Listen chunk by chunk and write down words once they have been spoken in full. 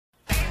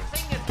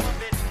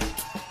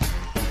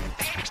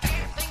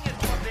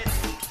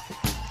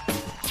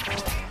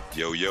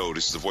Yo, yo,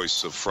 this is the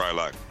voice of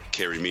Frylock,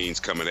 Carrie Means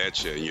coming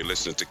at you, and you're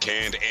listening to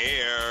Canned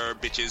Air,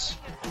 bitches.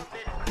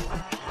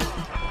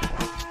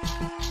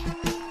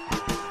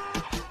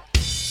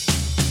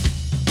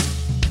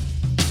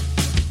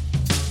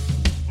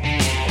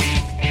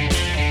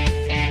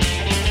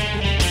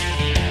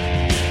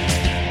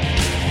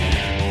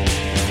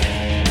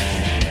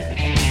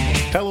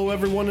 Hello,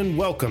 everyone, and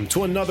welcome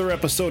to another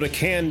episode of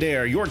Canned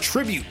Air, your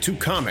tribute to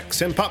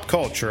comics and pop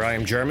culture. I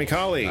am Jeremy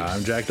Colley.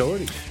 I'm Jack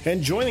Doherty.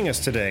 And joining us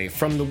today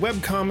from the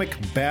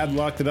webcomic Bad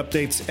Luck that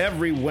updates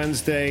every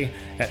Wednesday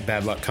at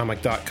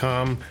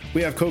badluckcomic.com,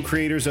 we have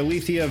co-creators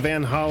Alethea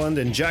Van Holland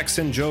and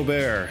Jackson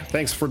Joubert.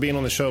 Thanks for being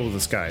on the show with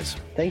us, guys.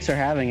 Thanks for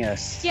having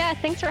us. Yeah,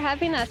 thanks for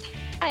having us.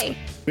 Hi.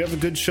 We have a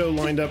good show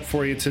lined up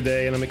for you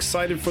today, and I'm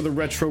excited for the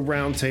Retro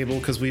Roundtable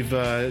because we've...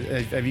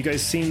 have you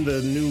guys seen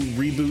the new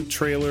reboot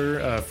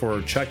trailer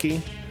for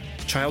Chucky?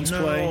 Child's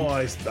Play? No,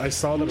 I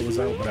saw that it was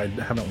out, but I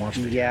haven't watched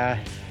it yet. Yeah,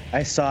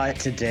 I saw it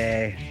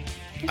today.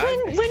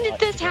 When did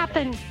this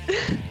happen?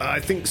 I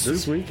think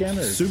This weekend?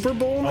 Or? Super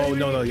Bowl,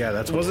 maybe? Oh, no, yeah,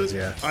 that's what it was,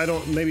 yeah. I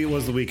don't... Maybe it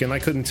was the weekend. I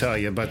couldn't tell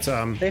you, but...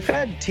 They've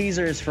had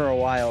teasers for a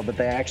while, but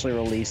they actually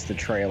released the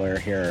trailer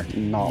here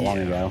not long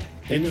ago.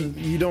 And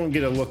you don't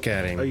get a look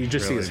at him. Oh, you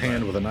just see his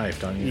hand with a knife,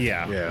 don't you?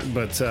 Yeah.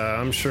 But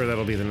I'm sure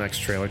that'll be the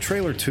next trailer.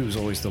 Trailer 2 is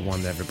always the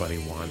one that everybody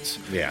wants.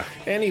 Yeah.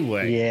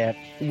 Anyway,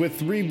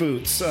 with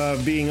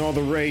reboots being all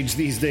the rage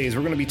these days,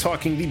 we're going to be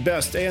talking the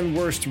best and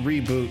worst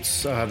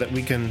reboots that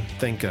we can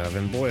think of.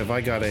 And boy, have I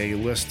got a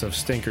list of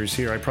stinkers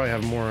here. I probably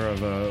have more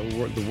of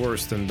the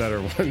worst than better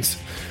ones.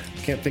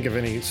 Can't think of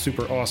any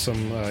super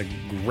awesome,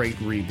 great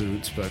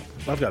reboots, but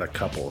I've got a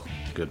couple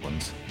good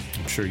ones.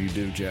 I'm sure you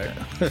do, Jack.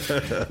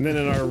 And then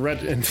in our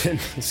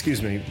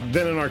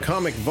then in our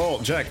comic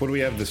vault, Jack, what do we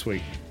have this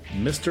week?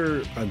 I'm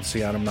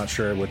not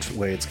sure which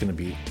way it's going to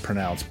be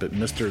pronounced, but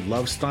Mr.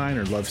 Lovestein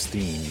or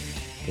Lovestein,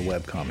 the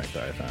webcomic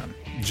that I found.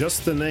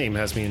 Just the name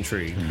has me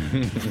intrigued.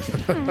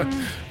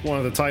 One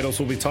of the titles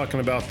we'll be talking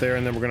about there,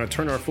 and then we're going to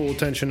turn our full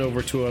attention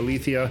over to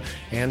Alethea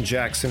and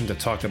Jackson to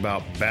talk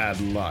about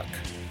Bad Luck.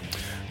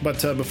 But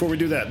before we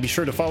do that, be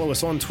sure to follow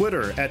us on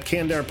Twitter at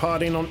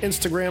CannedAirPod and on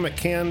Instagram at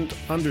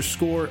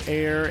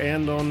Canned_Air,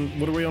 and on,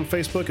 what are we on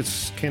Facebook?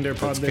 It's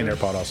CannedAirPod. It's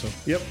CannedAirPod also.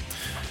 Yep.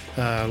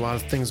 A lot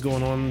of things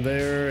going on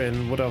there.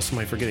 And what else am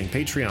I forgetting?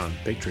 Patreon.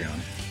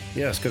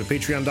 Yes, go to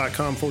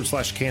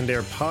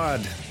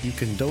patreon.com/CannedAirPod. You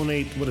can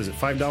donate,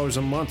 $5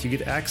 a month. You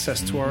get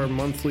access to our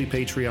monthly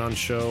Patreon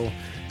show.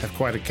 Have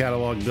quite a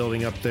catalog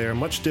building up there.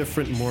 Much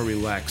different, more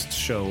relaxed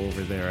show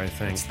over there, I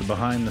think. It's the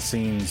behind the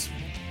scenes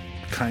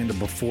kind of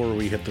before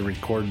we hit the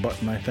record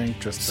button, I think.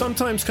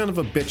 Sometimes kind of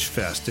a bitch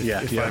fest,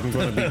 if I'm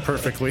going to be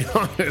perfectly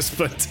honest,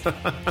 but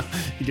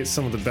you get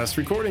some of the best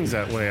recordings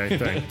that way, I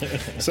think.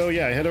 So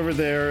yeah, head over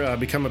there,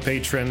 become a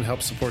patron,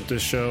 help support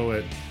this show.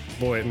 It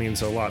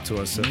means a lot to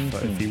us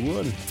if you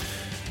would.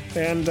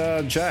 And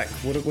Jack,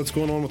 what's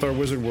going on with our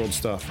Wizard World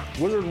stuff?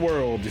 Wizard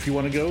World. If you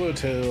want to go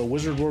to a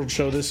Wizard World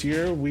show this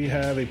year, we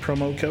have a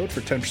promo code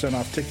for 10%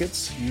 off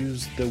tickets.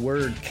 Use the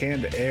word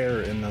Canned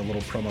Air in the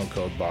little promo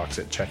code box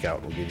at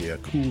checkout. We'll give you a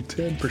cool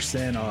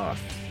 10% off.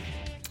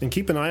 And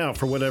keep an eye out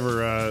for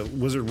whatever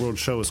Wizard World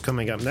show is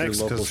coming up next.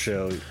 Your local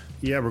show.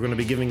 Yeah, we're going to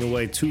be giving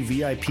away 2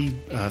 VIP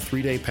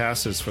 3-day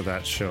passes for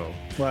that show.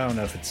 Well, I don't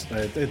know if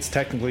it's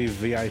technically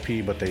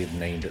VIP, but they've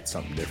named it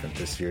something different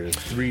this year.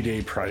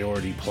 3-day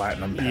priority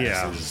platinum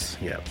passes.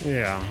 Yeah.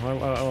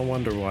 I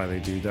wonder why they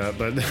do that,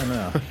 but I don't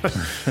know.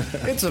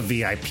 It's a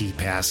VIP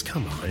pass.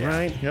 Come on,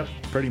 right? Yep,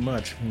 pretty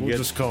much. We'll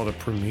just call it a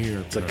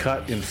premiere. It's a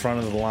cut in front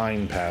of the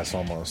line pass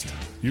almost.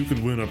 You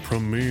could win a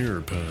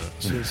premiere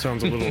pass. It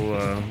sounds a little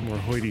more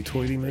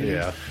hoity-toity, maybe.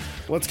 Yeah.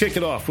 Let's kick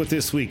it off with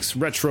this week's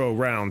Retro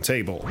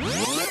Roundtable.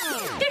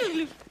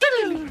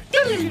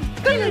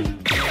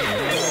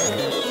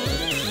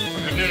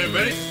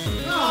 Everybody?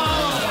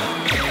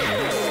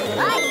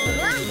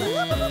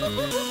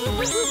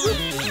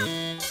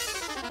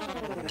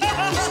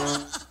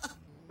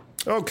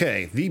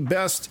 Okay, the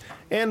best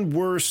and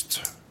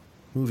worst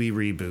movie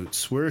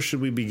reboots. Where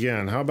should we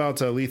begin? How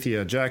about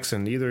Alethea,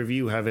 Jackson? Either of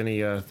you have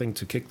anything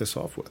to kick this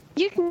off with?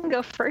 You can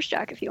go first,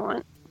 Jack, if you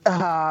want.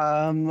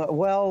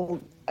 Well,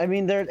 I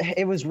mean,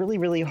 it was really,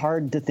 really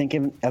hard to think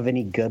of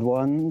any good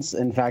ones.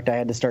 In fact, I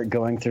had to start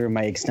going through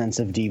my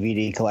extensive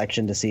DVD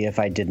collection to see if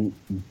I didn't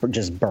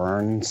just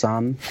burn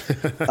some.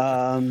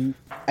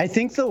 I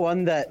think the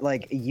one that,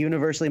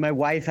 universally, my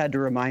wife had to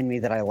remind me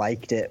that I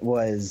liked it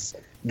was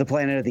The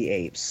Planet of the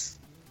Apes.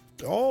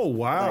 Oh,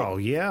 wow.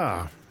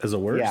 Yeah. As a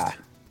worst? Yeah.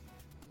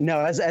 No,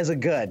 as a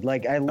good.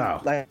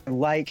 I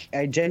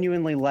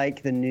genuinely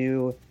like the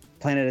new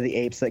Planet of the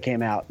Apes that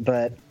came out,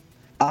 but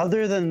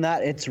other than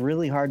that, it's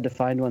really hard to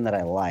find one that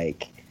I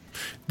like.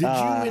 Did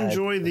you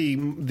enjoy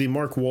the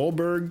Mark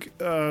Wahlberg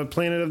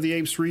Planet of the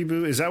Apes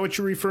reboot? Is that what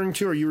you're referring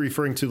to? Or are you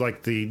referring to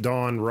the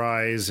Dawn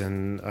Rise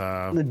and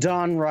the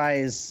Dawn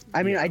Rise?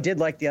 I mean, I did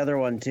like the other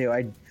one too.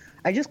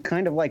 I just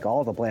kind of like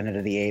all the Planet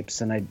of the Apes,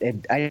 and I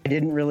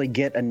didn't really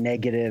get a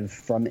negative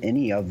from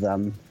any of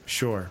them.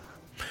 Sure.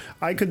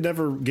 I could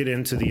never get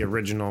into the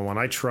original one.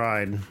 I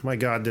tried. My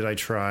God, did I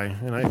try.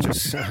 And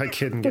I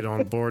couldn't get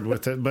on board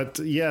with it. But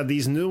yeah,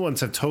 these new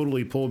ones have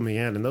totally pulled me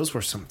in. And those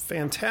were some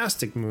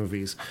fantastic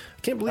movies.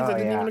 I can't believe that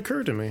didn't even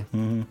occur to me.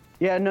 Mm-hmm.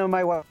 Yeah, no,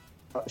 my wife,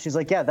 she's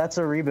like, yeah, that's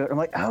a reboot. I'm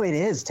like, oh, it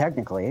is,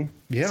 technically.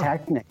 Yeah.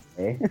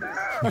 Technically.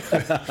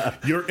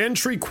 Your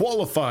entry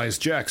qualifies,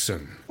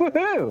 Jackson.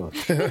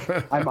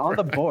 Woohoo! I'm on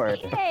the board.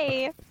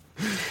 Hey.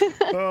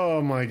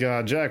 Oh, my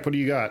God. Jack, what do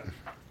you got?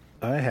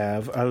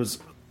 I was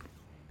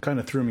kind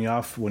of threw me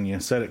off when you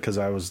said it because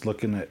I was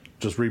looking at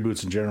just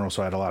reboots in general,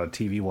 so I had a lot of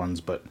TV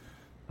ones. But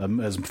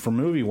as for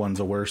movie ones,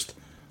 the worst,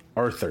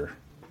 Arthur.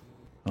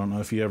 I don't know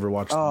if you ever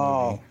watched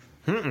the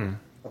movie.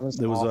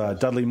 There was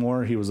Dudley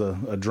Moore. He was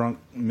a drunk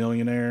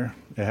millionaire.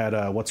 It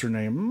had what's her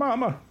name?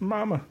 Mama.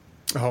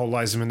 Oh,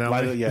 Liza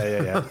Minnelli.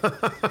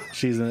 Yeah.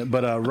 She's in it.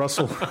 But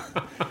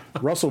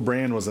Russell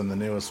Brand was in the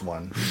newest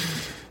one.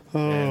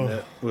 And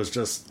it was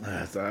just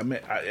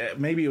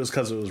maybe it was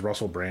because it was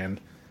Russell Brand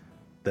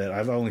that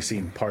I've only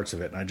seen parts of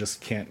it, and I just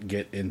can't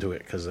get into it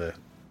because of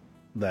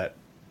that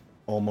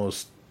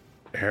almost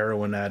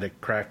heroin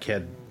addict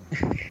crackhead.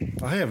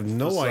 I have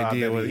no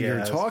idea what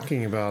you're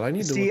talking about. I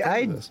need to look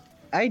into this.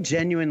 I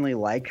genuinely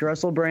liked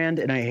Russell Brand,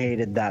 and I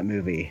hated that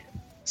movie.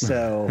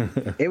 So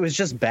it was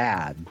just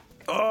bad.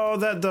 Oh,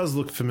 that does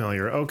look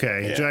familiar.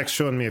 Okay, Yeah. Jack's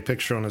showing me a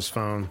picture on his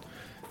phone.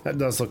 That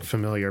does look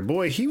familiar.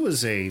 Boy, he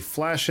was a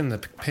flash in the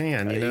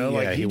pan, you know? Yeah,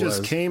 like he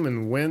just was. came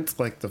and went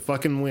like the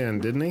fucking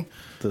wind, didn't he?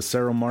 The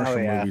Sarah Marshall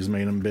movies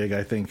made him big,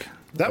 I think.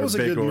 That Or was a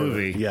big good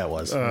movie. Yeah, it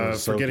was. It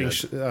was so Forgetting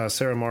good.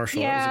 Sarah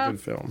Marshall, that was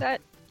a good film.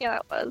 That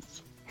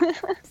was.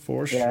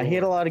 For sure. Yeah, he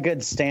had a lot of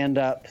good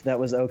stand-up that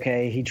was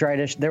okay. He tried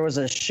there was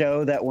a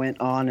show that went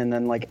on, and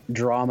then like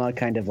drama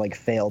kind of like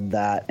failed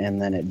that,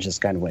 and then it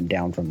just kind of went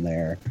down from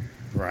there.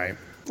 Right.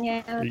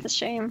 Yeah, that's a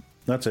shame.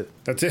 That's it.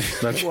 That's it.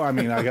 That's well, I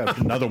mean, I got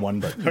another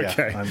one, but yeah.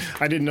 Okay.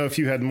 I didn't know if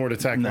you had more to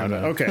tack on. No.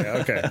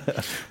 Okay.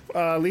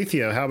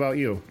 Lethea, how about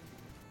you?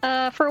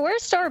 For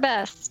worst or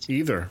best?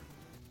 Either.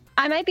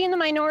 I might be in the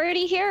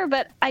minority here,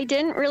 but I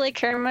didn't really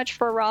care much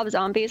for Rob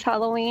Zombie's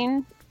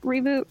Halloween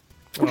reboot.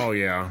 Oh,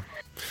 yeah.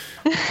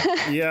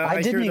 Yeah,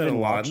 I didn't hear that a even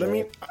lot. watch I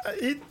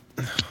mean,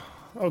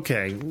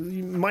 okay,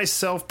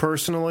 myself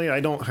personally, I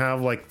don't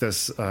have like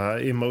this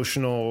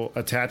emotional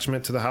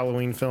attachment to the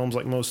Halloween films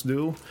like most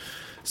do.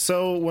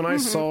 So when I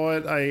saw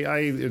it, I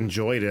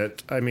enjoyed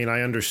it. I mean,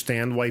 I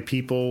understand why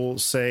people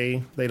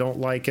say they don't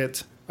like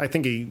it. I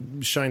think he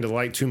shined a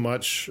light too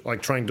much,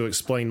 like trying to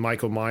explain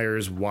Michael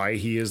Myers why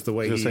he is the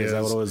way he is. Is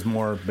that what it was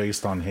more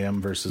based on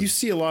him versus? You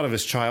see a lot of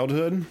his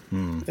childhood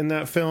in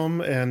that film,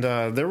 and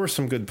there were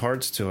some good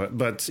parts to it.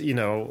 But, you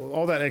know,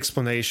 all that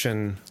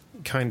explanation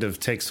kind of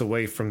takes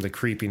away from the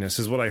creepiness,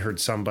 is what I heard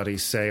somebody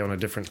say on a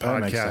different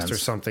podcast or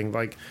something.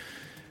 Like,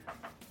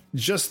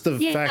 just the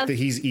fact that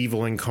he's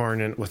evil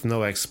incarnate with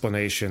no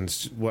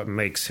explanations, what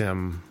makes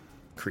him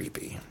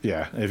creepy.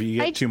 Yeah, if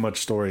you get too much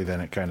story, then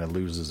it kind of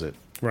loses it.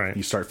 Right.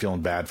 You start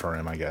feeling bad for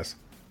him, I guess.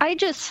 I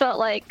just felt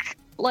like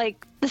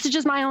this is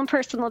just my own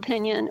personal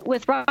opinion.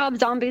 With Rob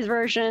Zombie's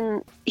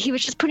version, he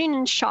was just putting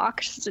in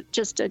shock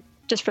just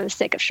for the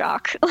sake of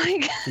shock.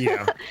 Like,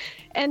 yeah.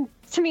 And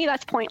to me,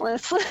 that's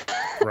pointless.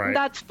 Right.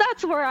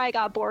 That's where I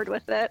got bored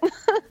with it.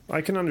 I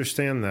can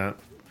understand that.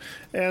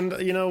 And,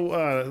 you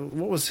know,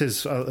 what was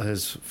his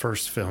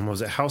first film?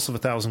 Was it House of a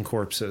Thousand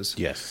Corpses?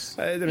 Yes.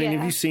 I mean,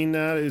 have you seen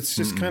that? It's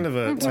just kind of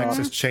a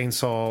Texas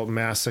Chainsaw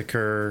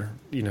Massacre,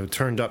 you know,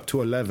 turned up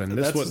to 11.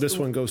 This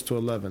one goes to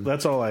 11.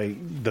 That's all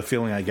the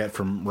feeling I get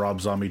from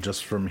Rob Zombie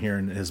just from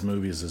hearing his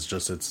movies is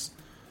just it's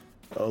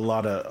a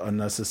lot of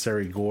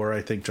unnecessary gore,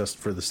 I think, just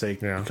for the sake,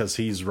 because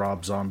he's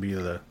Rob Zombie.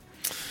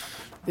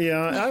 Yeah,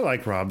 I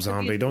like Rob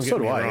Zombie. Don't get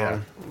me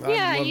wrong.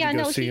 I'd love to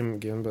go see him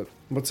again, but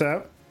what's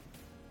that?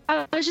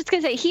 I was just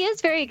going to say, he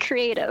is very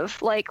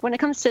creative. Like, when it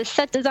comes to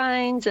set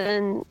designs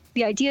and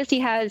the ideas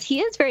he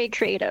is very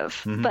creative.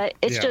 Mm-hmm. But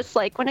it's just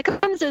like, when it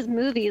comes to his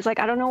movies,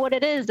 like, I don't know what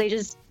it is. They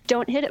just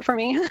don't hit it for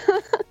me.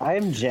 I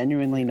am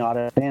genuinely not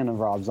a fan of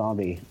Rob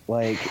Zombie.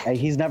 Like,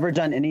 he's never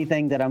done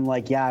anything that I'm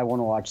like, yeah, I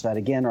want to watch that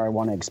again, or I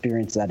want to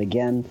experience that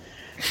again.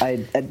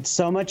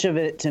 So much of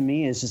it to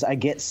me is just, I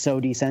get so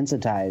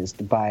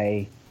desensitized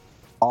by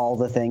all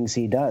the things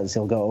he does.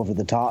 He'll go over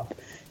the top.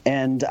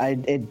 And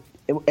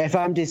if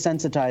I'm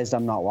desensitized,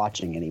 I'm not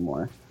watching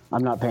anymore.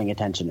 I'm not paying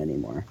attention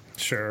anymore.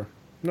 Sure.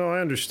 No,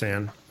 I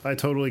understand. I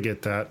totally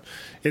get that.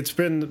 It's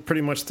been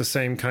pretty much the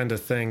same kind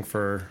of thing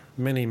for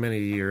many, many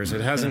years.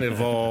 It hasn't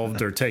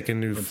evolved or taken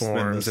new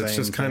forms. It's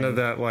just kind of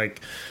that, like,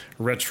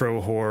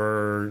 retro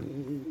horror,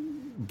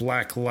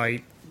 black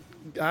light.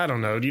 I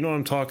don't know. Do you know what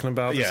I'm talking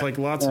about? There's, like,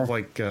 lots of,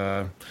 like,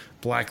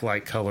 black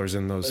light colors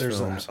in those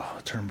films.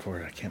 A term for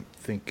it. I can't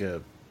think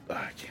of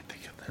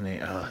the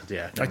name.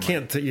 I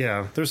can't.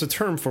 There's a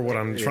term for what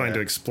I'm trying to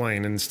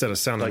explain instead of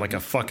sounding like a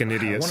fucking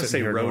idiot. I want to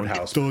say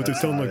Roadhouse. They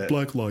sound like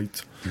black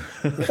lights.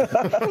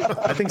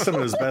 I think some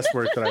of his best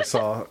work that I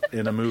saw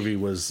in a movie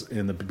was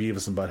in the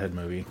Beavis and Butthead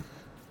movie.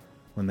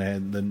 When they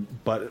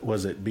had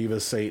was it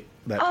Beavis ate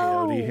that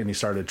peyote and he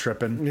started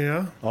tripping?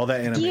 Yeah. All that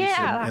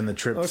animation and the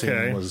trip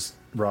scene was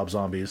Rob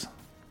Zombie's.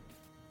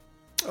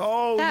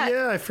 Oh,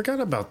 yeah, I forgot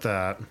about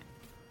that.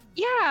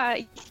 Yeah,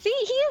 see,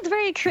 he is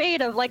very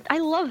creative. Like, I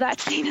love that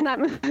scene in that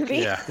movie.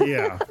 Yeah.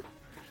 Yeah.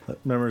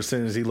 Remember as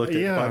soon as he looked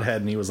at Butthead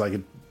and he was like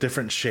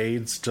different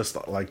shades, just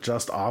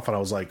off, and I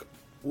was like,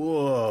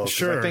 whoa.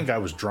 Sure. I think I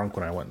was drunk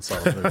when I went and saw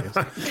the movie.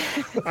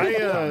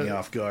 Caught me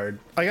off guard.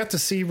 I got to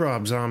see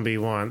Rob Zombie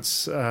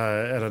once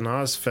at an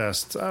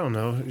Ozfest. I don't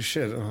know.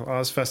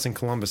 Ozfest in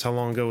Columbus. How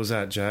long ago was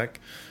that, Jack?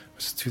 It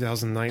was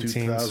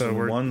 2019.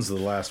 2001's the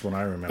last one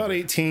I remember. About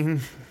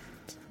 18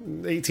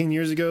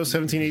 years ago,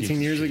 17,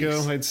 18 years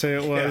ago, I'd say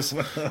it was.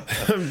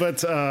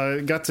 But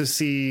got to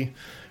see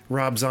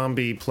Rob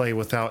Zombie play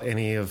without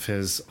any of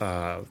his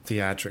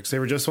theatrics. They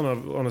were just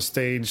on a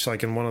stage,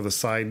 like in one of the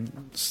side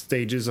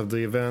stages of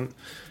the event,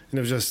 and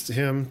it was just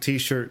him,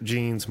 t-shirt,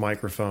 jeans,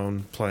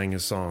 microphone, playing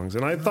his songs.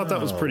 And I thought that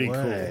was pretty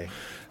cool.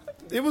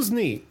 It was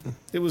neat.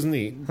 It was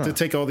neat to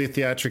take all the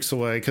theatrics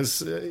away,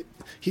 because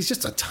he's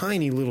just a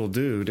tiny little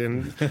dude.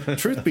 And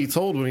truth be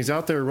told, when he's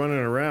out there running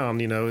around,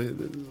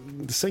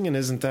 the singing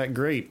isn't that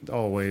great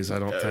always, I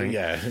don't think.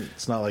 Yeah,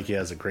 it's not like he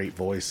has a great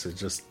voice. It's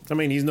just... I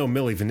mean, he's no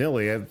Milli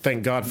Vanilli.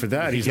 Thank God for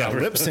that. He's not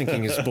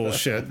lip-syncing his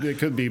bullshit. It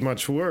could be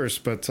much worse,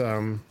 but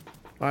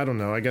I don't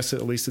know. I guess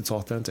at least it's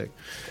authentic.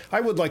 I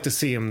would like to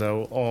see him,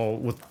 though, all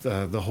with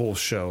the whole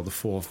show, the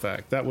full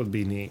effect. That would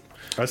be neat.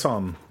 I saw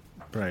him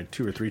probably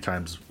 2 or 3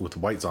 times with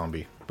White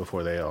Zombie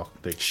before they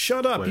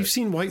Shut up. You've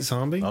seen White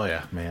Zombie? Oh,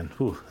 yeah, man.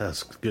 Whew,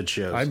 that's good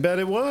shows. I bet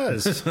it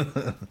was.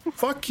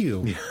 Fuck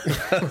you.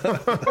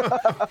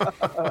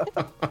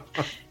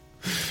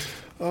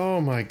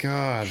 Oh, my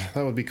God.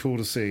 That would be cool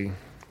to see.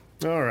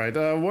 All right.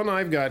 One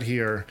I've got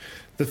here,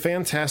 The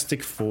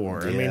Fantastic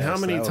Four. I mean, how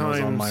many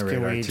times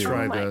can we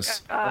try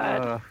this?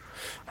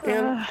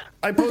 And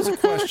I pose a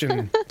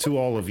question to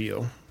all of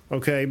you.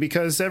 Okay,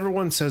 because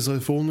everyone says,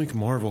 if only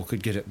Marvel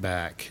could get it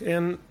back.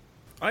 And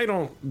I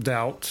don't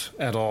doubt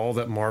at all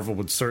that Marvel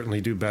would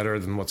certainly do better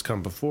than what's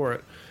come before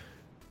it.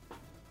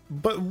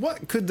 But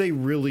what could they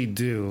really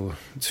do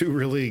to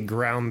really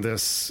ground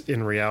this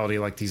in reality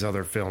like these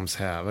other films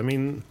have? I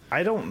mean...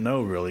 I don't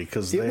know, really,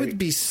 because it would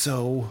be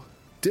so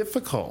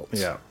difficult.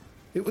 Yeah.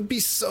 It would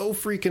be so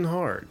freaking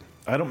hard.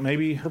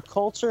 The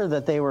culture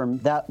that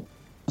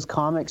those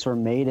comics were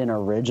made in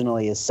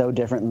originally is so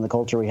different than the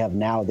culture we have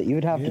now that you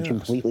would have to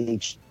completely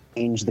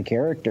change the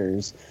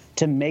characters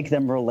to make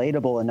them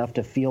relatable enough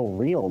to feel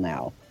real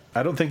now.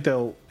 I don't think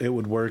it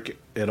would work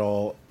at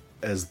all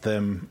as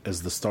them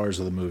as the stars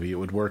of the movie. It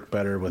would work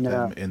better with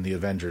them in the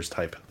Avengers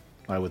type,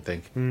 I would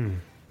think.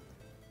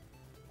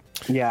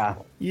 Yeah,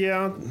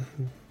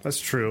 that's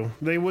true.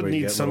 They would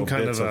need some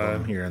kind of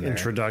a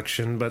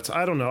introduction, but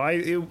I don't know.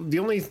 The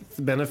only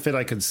benefit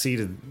I could see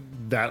to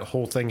that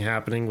whole thing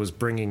happening was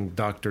bringing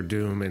Doctor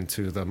Doom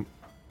into the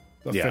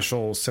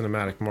official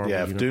cinematic Marvel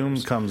universe. If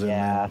Doom comes in,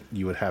 then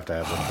you would have to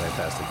have the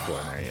Fantastic Four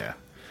in there,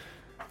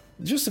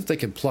 Just if they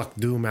could pluck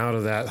Doom out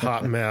of that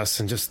hot mess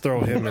and just throw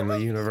him in the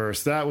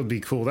universe, that would be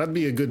cool. That'd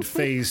be a good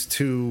phase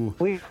 2.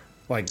 We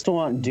still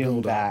want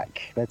Doom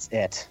back. That's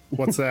it.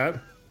 What's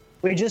that?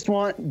 We just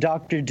want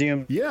Doctor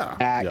Doom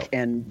back,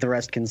 and the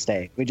rest can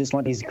stay. We just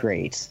want he's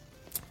great.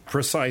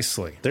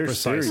 Precisely.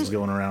 There's theories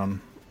going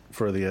around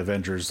for the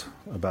Avengers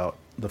about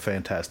the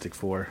Fantastic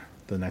Four,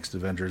 the next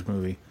Avengers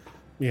movie.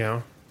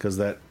 Yeah. Because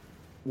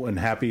when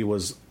Happy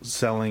was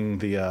selling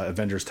the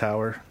Avengers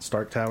Tower,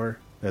 Stark Tower,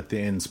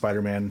 in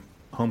Spider-Man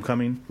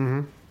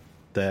Homecoming,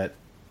 that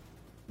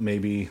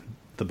maybe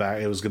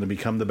it was going to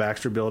become the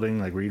Baxter Building,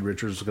 like Reed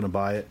Richards was going to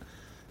buy it.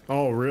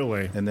 Oh,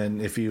 really? And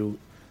then if you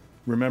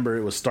remember,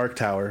 it was Stark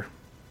Tower.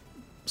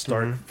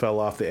 Stark fell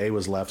off, the A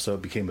was left, so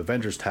it became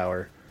Avengers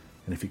Tower.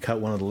 And if you cut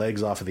one of the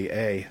legs off of the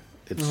A,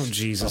 it's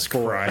Jesus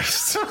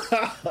Christ.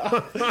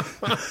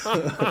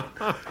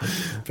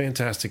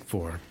 Fantastic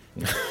Four.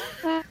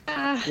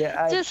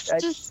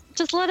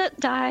 Just let it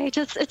die.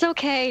 It's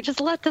okay.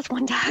 Just let this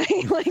one die.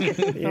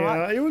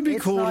 It would be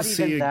cool to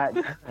see. That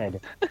good.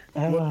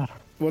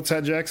 What's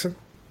that, Jackson?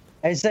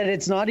 I said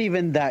it's not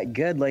even that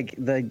good. Like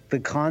the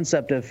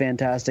concept of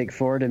Fantastic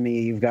Four, to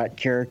me, you've got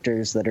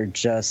characters that are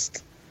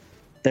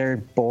they're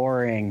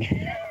boring.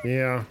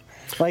 Yeah.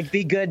 Like,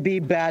 be good, be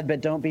bad,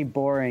 but don't be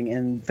boring.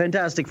 And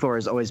Fantastic Four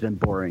has always been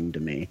boring to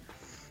me.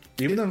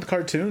 Even in the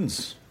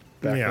cartoons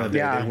back in the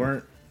day, they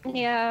weren't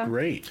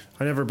great.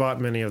 I never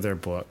bought many of their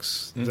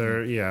books.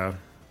 They're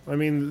I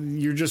mean,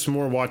 you're just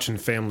more watching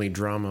family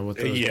drama with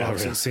those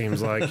books, it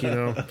seems like,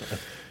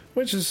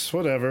 which is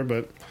whatever,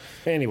 but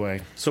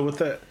anyway. So with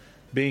that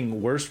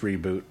being worst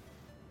reboot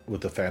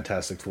with the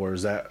Fantastic Four,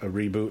 is that a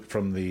reboot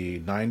from the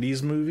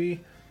 90s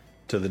movie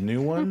to the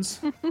new ones?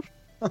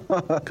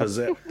 Because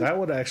that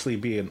would actually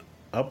be an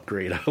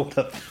upgrade, I would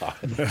have thought.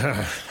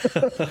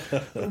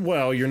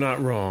 Well, you're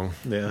not wrong.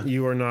 Yeah.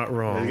 You are not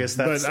wrong. I guess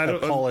that's a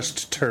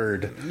polished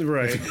turd.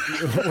 Right.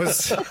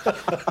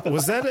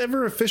 Was that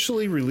ever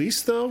officially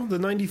released, though, the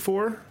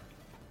 94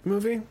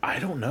 movie? I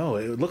don't know.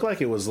 It looked like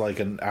it was like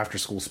an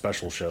after-school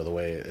special show, the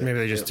way Maybe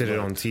they just did it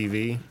on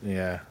TV?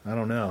 Yeah, I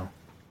don't know.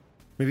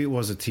 Maybe it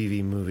was a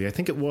TV movie. I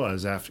think it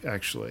was,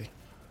 actually.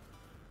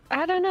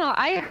 I don't know.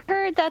 I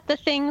heard that the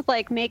things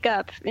like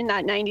makeup in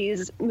that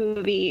 90s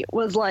movie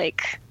was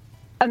like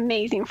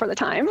amazing for the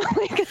time.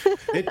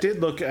 It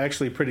did look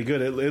actually pretty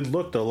good. It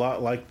looked a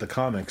lot like the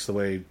comics, the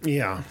way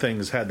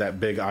things had that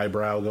big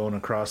eyebrow going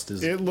across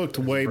his. It looked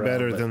way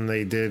better than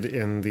they did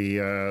in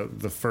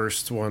the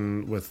first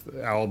one with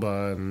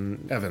Alba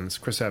and Evans,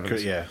 Chris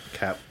Evans. Yeah,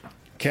 Cap.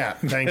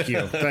 Thank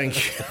you,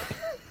 thank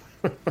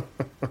you.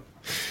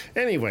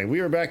 Anyway, we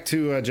are back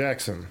to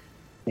Jackson.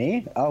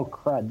 Me? Oh,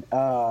 crud.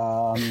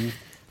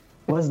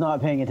 Was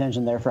not paying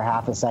attention there for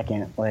half a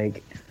second.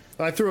 Like,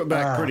 I threw it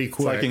back pretty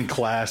quick. It's like in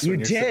class. You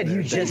did.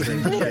 You just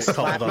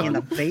slapped me in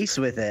the face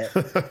with it.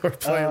 We're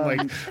playing like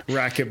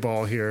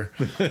racquetball here.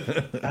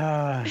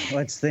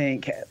 Let's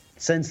think.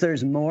 Since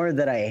there's more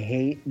that I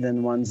hate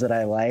than ones that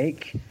I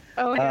like.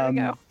 Oh, here we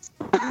go.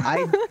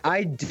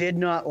 I did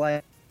not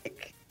like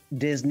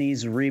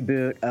Disney's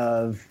reboot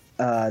of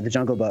The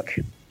Jungle Book.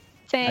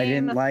 Same. I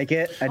didn't like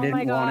it. I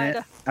didn't want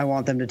it. I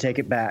want them to take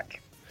it back.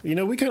 You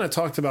know, we kind of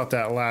talked about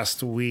that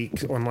last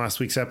week on last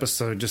week's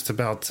episode, just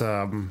about,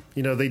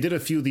 you know, they did a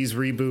few of these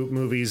reboot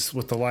movies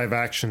with the live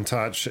action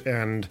touch,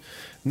 and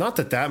not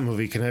that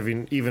movie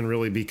can even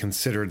really be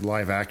considered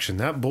live action.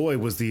 That boy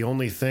was the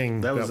only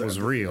thing that was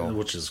real.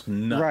 Which is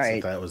nuts.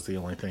 Right. That was the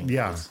only thing.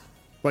 Yeah.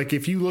 Like,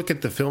 if you look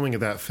at the filming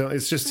of that film,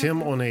 it's just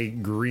him on a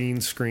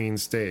green screen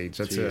stage.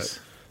 That's it.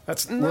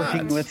 That's nuts.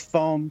 Working with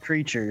foam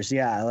creatures.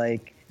 Yeah,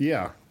 like...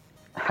 Yeah.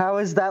 How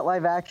is that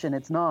live action?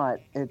 It's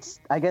not.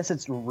 I guess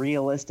it's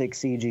realistic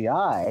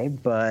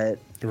CGI, but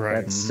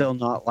that's still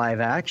not live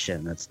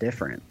action. That's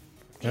different.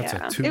 That's a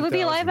 2017 it would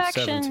be live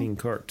action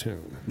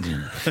cartoon.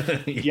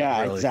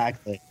 Yeah, really.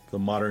 Exactly. The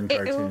modern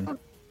cartoon.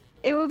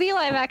 It would be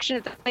live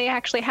action if they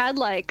actually had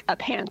like a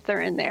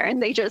panther in there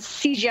and they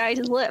just CGI'd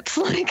his lips.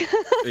 Like,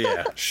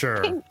 yeah,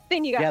 sure.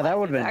 Then you got that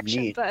would have been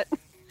action, neat. But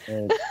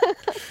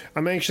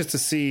I'm anxious to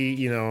see,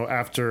 you know,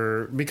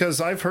 because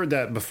I've heard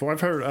that before.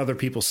 I've heard other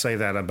people say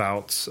that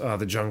about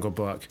the Jungle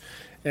Book,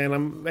 and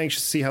I'm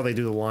anxious to see how they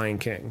do the Lion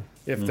King.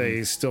 If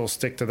they still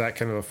stick to that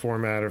kind of a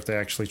format, or if they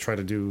actually try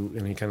to do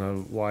any kind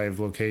of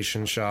live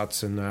location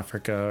shots in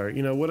Africa, or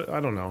I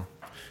don't know.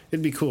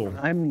 It'd be cool.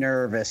 I'm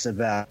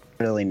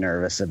really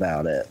nervous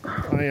about it.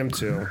 I am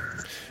too.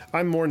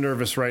 I'm more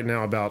nervous right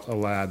now about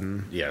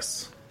Aladdin.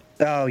 Yes.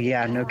 Oh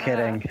yeah, no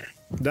kidding.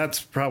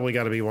 That's probably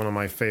got to be one of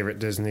my favorite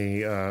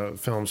Disney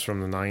films from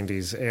the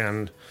 90s.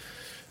 And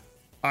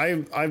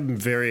I'm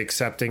very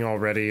accepting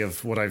already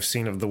of what I've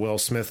seen of the Will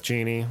Smith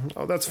genie.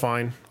 Oh, that's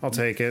fine. I'll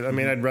take it. I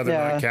mean, I'd rather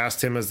not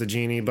cast him as the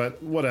genie,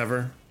 but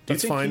whatever.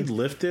 That's fine. Do you think he'd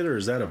lift it, or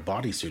is that a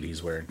bodysuit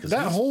he's wearing?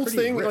 That whole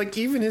thing, like,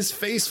 even his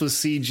face was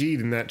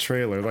CG'd in that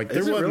trailer. Like,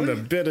 there wasn't a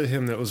bit of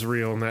him that was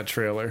real in that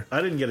trailer.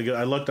 I didn't get a good...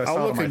 I'll look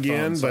on my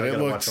again, phone, but it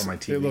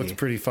looks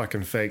pretty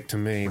fucking fake to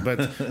me.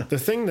 But the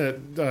thing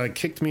that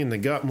kicked me in the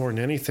gut more than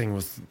anything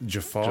was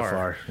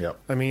Jafar. Yep.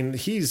 I mean,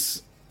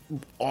 he's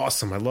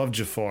awesome. I love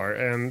Jafar,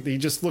 and he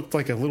just looked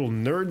like a little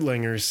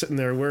nerdlinger sitting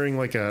there wearing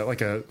like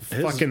a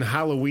fucking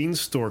Halloween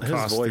store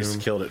costume. His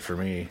voice killed it for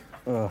me.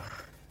 Ugh.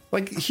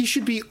 Like,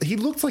 he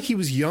looked like he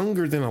was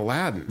younger than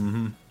Aladdin.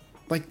 Mm-hmm.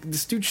 Like,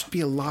 this dude should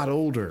be a lot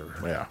older.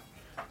 Yeah.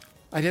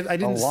 I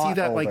didn't see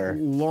that, like,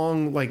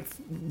 long, like,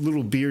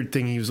 little beard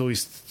thing he was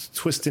always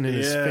twisting in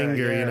his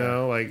finger, you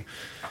know? Like,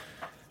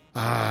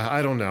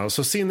 I don't know.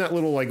 So seeing that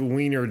little, like,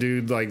 wiener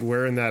dude, like,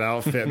 wearing that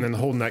outfit and then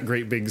holding that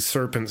great big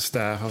serpent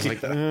staff, I was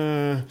like,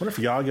 What if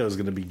Iago is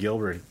going to be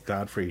Gilbert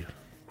Godfrey?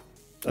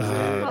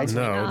 Didn't he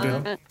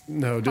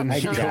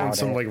go on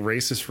some like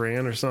racist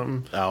rant or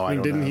something? Oh, I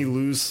mean, didn't he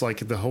lose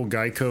like the whole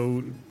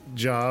Geico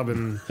job or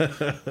no,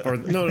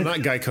 not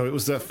Geico? It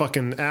was that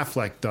fucking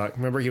Affleck duck.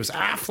 Remember, he was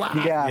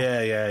Affleck.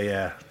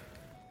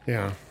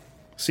 Yeah.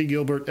 See,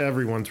 Gilbert,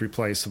 everyone's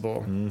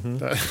replaceable. Mm-hmm.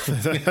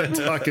 That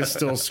duck is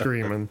still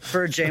screaming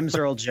for James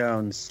Earl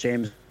Jones.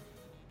 James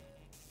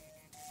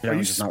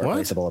Jones is not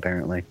replaceable,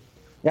 apparently.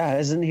 Yeah,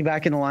 isn't he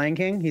back in The Lion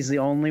King? He's the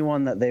only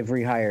one that they've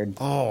rehired.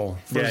 Oh,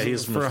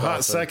 for a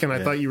hot second,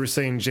 I thought you were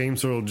saying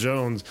James Earl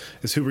Jones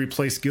is who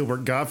replaced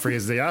Gilbert Godfrey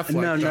as the Affleck.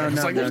 No,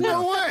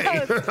 no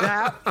way.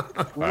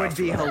 That would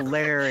be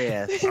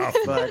hilarious,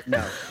 but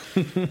no.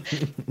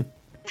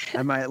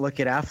 I might look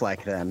at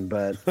Affleck then,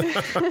 but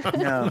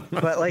no.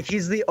 But like,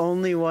 he's the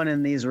only one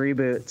in these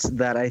reboots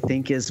that I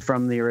think is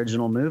from the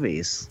original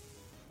movies,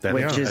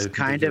 which is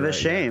kind of a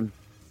shame.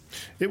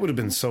 It would have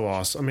been so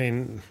awesome. I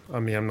mean,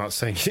 I'm not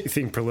saying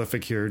anything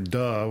prolific here,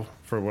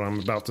 for what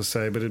I'm about to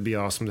say, but it'd be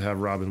awesome to have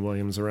Robin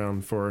Williams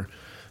around for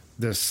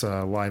this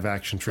live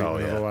action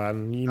treatment of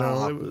Aladdin. You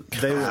know,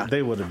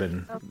 they would have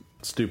been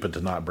stupid to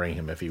not bring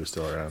him if he was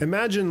still around.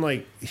 Imagine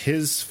like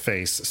his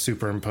face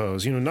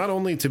superimposed. You know, not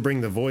only to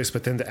bring the voice,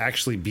 but then to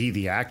actually be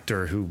the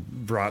actor who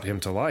brought him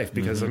to life.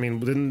 Because I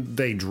mean, didn't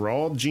they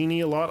draw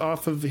Genie a lot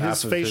off of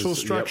his facial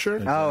structure?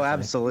 Yep, exactly. Oh,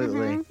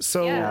 absolutely. Mm-hmm.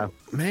 So,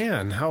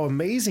 man, how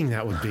amazing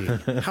that would be!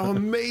 How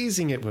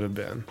amazing it would have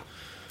been.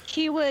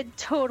 He would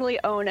totally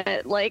own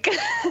it. Like,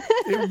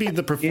 it would be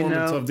the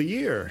performance of the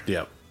year.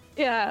 Yep.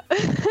 Yeah.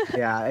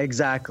 Yeah,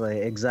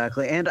 exactly.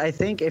 And I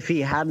think if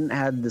he hadn't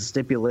had the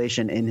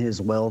stipulation in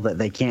his will that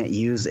they can't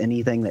use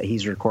anything that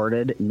he's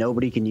recorded,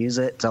 nobody can use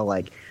it till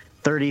like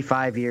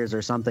 35 years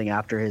or something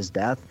after his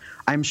death,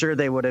 I'm sure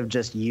they would have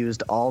just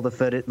used all the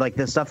footage, like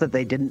the stuff that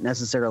they didn't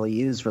necessarily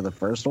use for the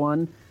first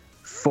one,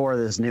 for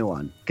this new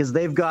one. Because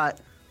they've got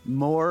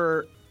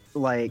more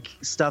like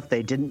stuff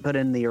they didn't put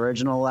in the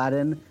original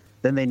Aladdin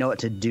than they know what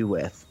to do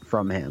with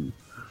from him.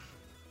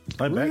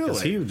 I bet,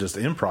 because he would just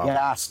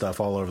improv stuff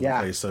all over the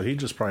Yeah. place. So he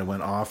just probably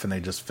went off and they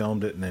just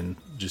filmed it and then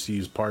just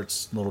used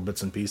parts, little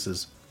bits and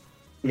pieces.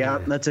 Yeah,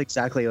 that's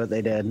exactly what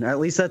they did. Or at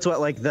least that's what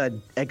like the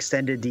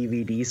extended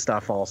DVD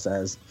stuff all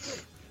says.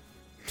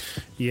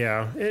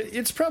 Yeah,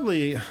 it's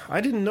probably. I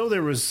didn't know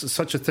there was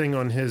such a thing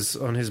on his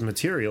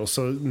material.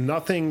 So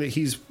nothing that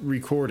he's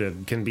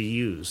recorded can be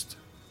used.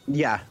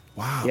 Yeah.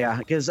 Wow. Yeah,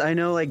 because I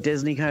know like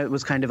Disney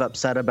was kind of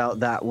upset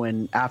about that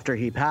when after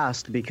he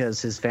passed,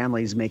 because his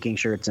family's making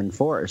sure it's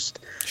enforced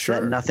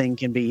that nothing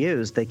can be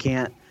used. They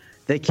can't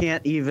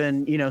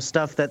even,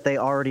 stuff that they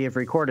already have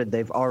recorded,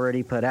 they've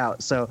already put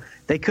out. So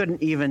they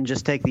couldn't even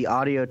just take the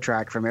audio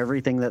track from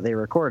everything that they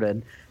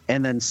recorded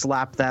and then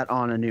slap that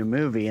on a new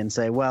movie and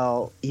say,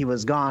 well, he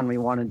was gone, we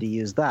wanted to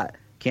use that.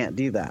 Can't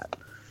do that.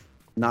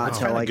 Not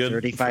till like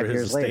 35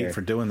 years later. For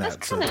doing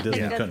that, so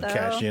Disney couldn't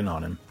cash in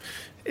on him.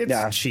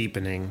 It's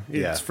cheapening.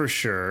 It's for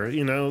sure.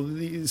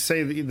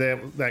 Say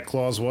that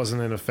clause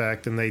wasn't in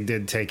effect and they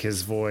did take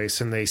his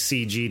voice and they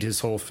CG'd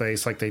his whole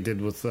face like they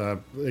did with a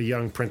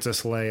young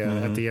Princess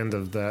Leia at the end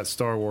of that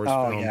Star Wars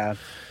film. Yeah.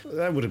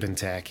 That would have been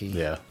tacky.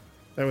 Yeah.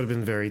 That would have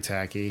been very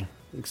tacky,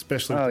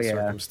 especially with the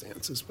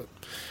circumstances. But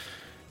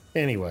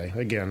anyway,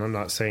 again, I'm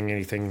not saying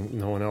anything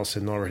no one else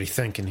isn't already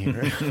thinking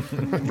here.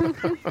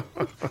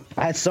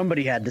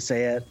 Somebody had to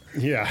say it.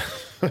 Yeah.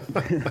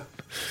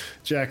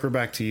 Jack, we're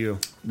back to you.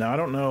 Now, I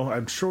don't know.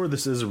 I'm sure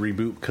this is a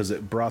reboot because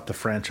it brought the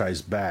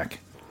franchise back,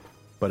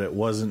 but it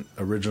wasn't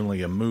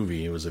originally a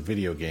movie. It was a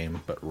video game,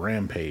 but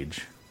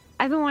Rampage.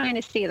 I've been wanting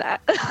to see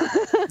that.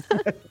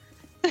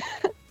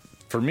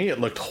 For me, it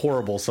looked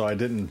horrible, so I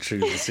didn't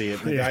choose to see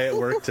it. The guy at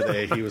work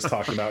today, he was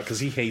talking about, because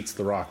he hates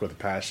The Rock with a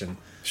passion.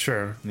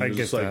 Sure, I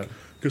get that.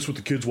 Guess what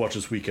the kids watch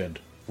this weekend?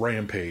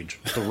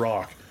 Rampage, The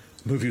Rock.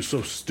 The movie was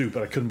so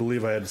stupid, I couldn't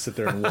believe I had to sit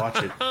there and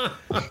watch it.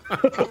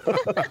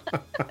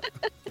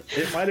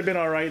 It might have been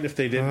all right if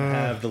they didn't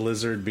have the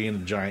lizard being a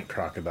giant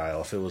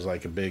crocodile, if it was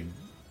like a big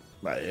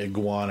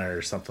iguana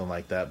or something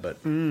like that,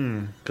 but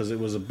because it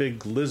was a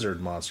big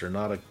lizard monster,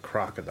 not a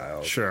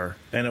crocodile. Sure.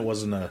 And it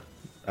wasn't a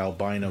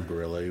albino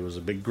gorilla, it was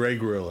a big gray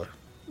gorilla.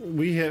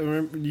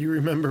 You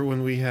remember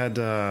when we had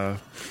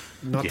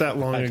not that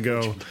long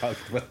ago,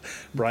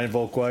 Brian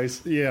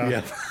Volkweiss?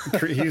 Yeah.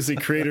 He's the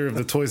creator of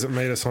the Toys That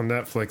Made Us on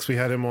Netflix. We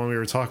had him on, we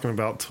were talking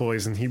about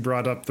toys, and he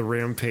brought up the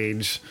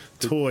Rampage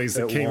toys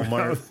that came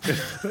out.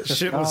 That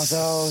shit was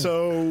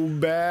so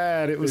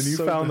bad. It was. And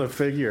you found the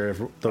figure,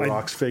 the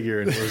Rock's figure,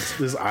 and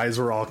his eyes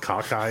were all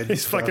cockeyed.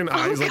 His fucking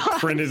eyes like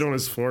printed on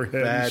his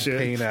forehead. Bad and shit.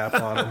 paint app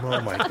on him.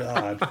 Oh my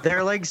god.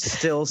 They're like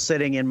still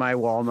sitting in my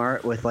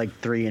Walmart with like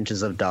 3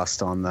 inches of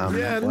dust on them.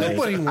 Yeah, like,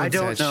 nobody wants I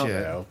don't that know.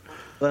 shit.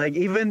 Like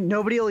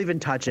nobody will even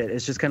touch it.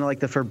 It's just kind of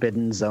like the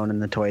forbidden zone in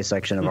the toy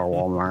section of our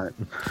Walmart.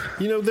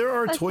 There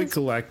are toy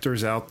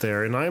collectors out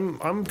there, and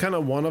I'm kind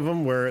of one of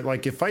them where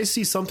like if I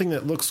see something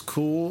that looks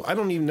cool, I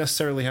don't even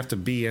necessarily have to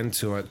be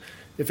into it.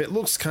 If it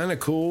looks kind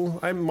of cool,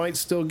 I might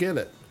still get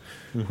it.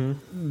 Mm-hmm.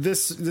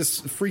 This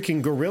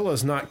freaking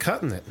gorilla's not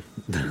cutting it.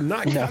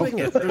 Not cutting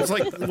it. There's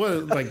like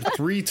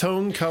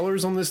 3-tone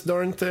colors on this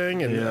darn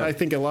thing, and I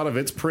think a lot of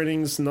its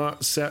printing's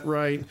not set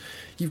right.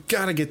 You've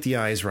got to get the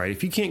eyes right.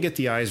 If you can't get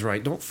the eyes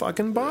right, don't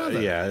fucking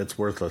bother. Yeah, it's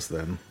worthless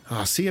then.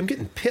 Oh, see, I'm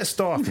getting pissed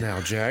off now,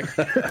 Jack.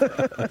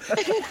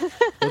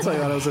 It's like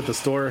when I was at the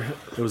store,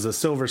 it was a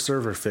Silver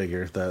Surfer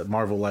figure, the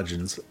Marvel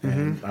Legends,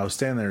 and I was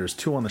standing there, there's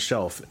 2 on the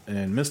shelf,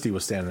 and Misty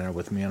was standing there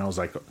with me, and I was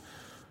like,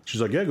 she's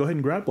like, yeah, go ahead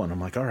and grab one.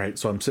 I'm like, all right.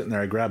 So I'm sitting there,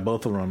 I grab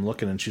both of them, I'm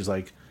looking, and she's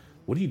like,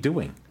 what are you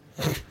doing?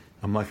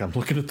 I'm like, I'm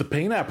looking at the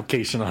paint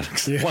application on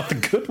it. I want the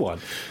good one.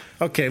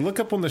 Okay, look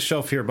up on the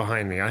shelf here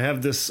behind me. I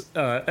have this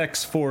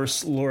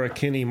X-Force Laura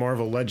Kinney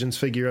Marvel Legends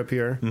figure up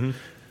here. Mm-hmm.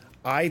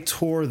 I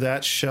tore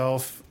that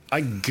shelf. I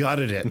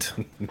gutted it.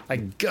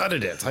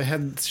 I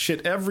had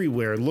shit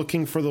everywhere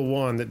looking for the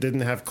one that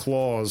didn't have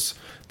claws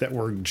that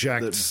were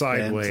jacked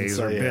sideways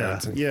or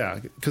bent. Yeah,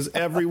 because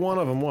every one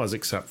of them was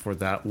except for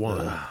that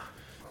one.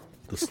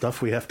 The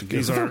stuff we have to get.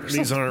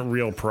 These aren't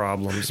real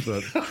problems,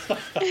 but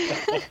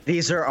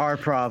these are our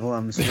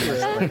problems. We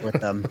must live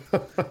with them.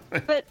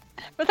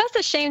 But that's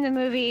a shame the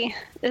movie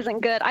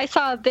isn't good. I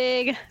saw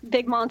big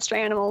monster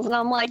animals, and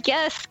I'm like,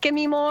 yes, give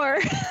me more.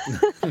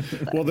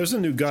 Well, there's a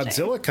new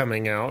Godzilla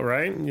coming out,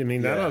 right? I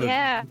mean, that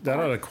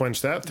ought to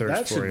quench that thirst.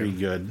 That should be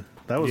good.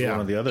 That was one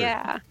of the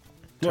other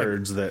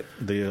turds that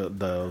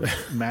the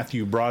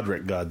Matthew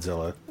Broderick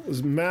Godzilla. It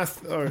was no.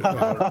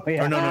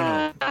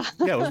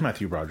 Yeah, it was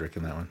Matthew Broderick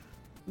in that one.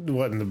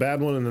 What, in the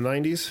bad one in the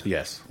 90s?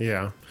 Yes.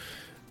 Yeah.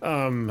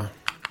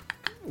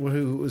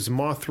 who was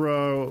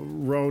Mothra,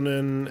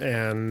 Ronan,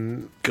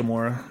 and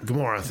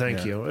Gamora.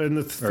 Thank you. And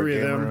the three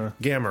of them,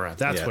 Gamera.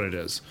 That's what it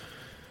is.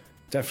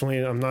 Definitely,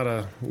 I'm not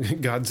a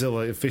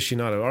Godzilla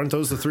aficionado. Aren't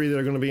those the three that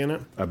are going to be in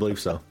it? I believe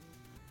so.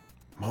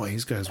 Boy,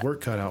 he's got his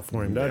work cut out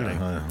for him, doesn't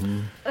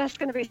he? That's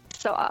going to be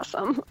so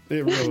awesome.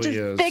 It really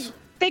is.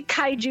 Big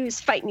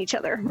kaijus fighting each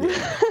other.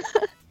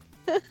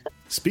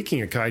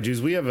 Speaking of kaijus,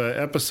 we have an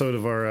episode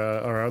of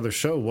our other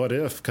show, What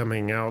If,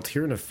 coming out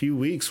here in a few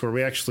weeks, where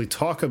we actually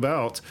talk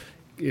about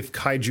if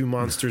kaiju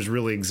monsters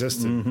really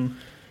existed. Mm-hmm.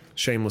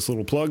 Shameless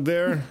little plug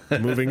there.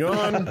 Moving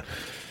on.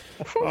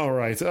 All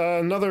right,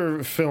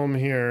 another film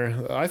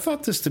here. I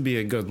thought this to be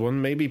a good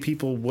one. Maybe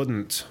people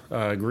wouldn't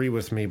agree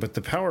with me, but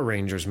the Power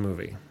Rangers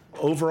movie.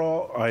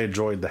 Overall, I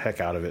enjoyed the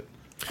heck out of it.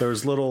 There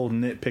was little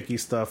nitpicky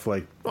stuff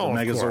like the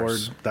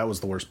Megazord. That was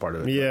the worst part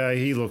of it. Yeah,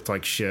 he looked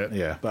like shit.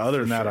 Yeah, but other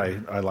than that,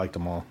 I liked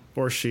them all.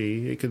 Or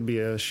she. It could be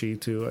a she,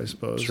 too, I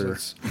suppose. Sure.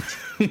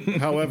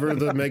 However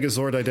the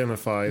Megazord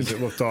identifies,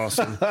 it looked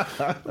awesome.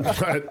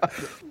 But,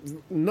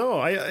 no,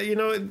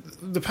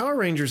 the Power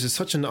Rangers is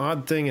such an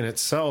odd thing in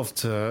itself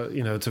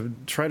to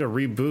try to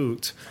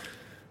reboot.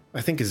 I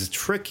think is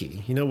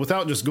tricky,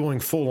 without just going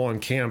full on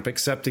camp,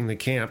 accepting the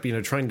camp,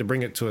 trying to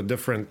bring it to a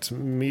different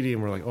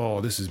medium. We're like, oh,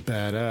 this is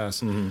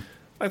badass. Mm-hmm.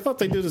 I thought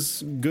they did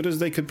as good as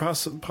they could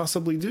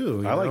possibly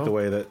do. I like the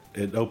way that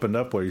it opened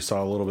up where you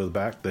saw a little bit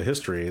of the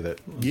history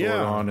that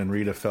Zordon and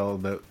Rita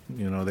felt that,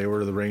 they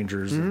were the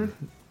Rangers.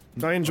 Mm-hmm.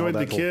 And I enjoyed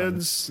the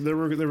kids. There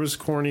was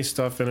corny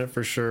stuff in it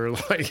for sure.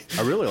 I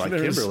really like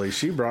Kimberly.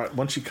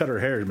 Once she cut her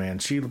hair, man,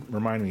 she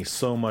reminded me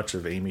so much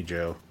of Amy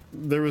Jo.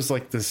 There was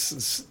like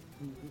this...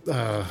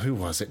 who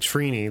was it?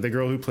 Trini, the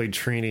girl who played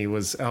Trini,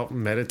 was out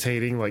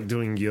meditating, like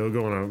doing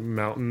yoga on a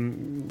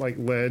mountain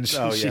ledge.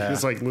 Oh, she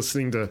was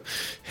listening to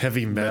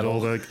heavy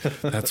metal.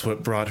 That's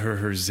what brought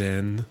her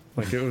zen.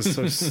 It was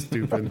so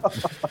stupid.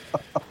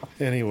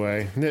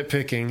 Anyway,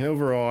 nitpicking.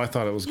 Overall, I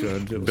thought it was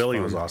good. Billy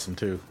was awesome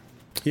too.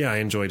 Yeah, I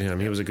enjoyed him.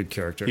 He was a good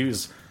character. He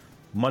was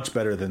much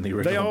better than the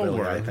original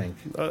Billy, I think.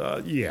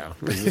 Yeah.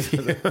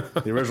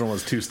 The original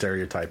was too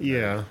stereotyped.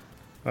 Yeah.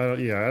 I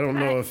don't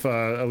know if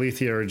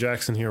Alethea or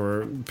Jackson here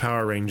were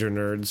Power Ranger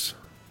nerds.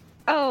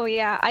 Oh,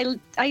 yeah.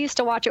 I used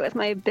to watch it with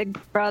my big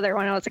brother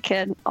when I was a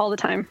kid all the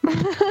time.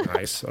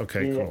 Nice.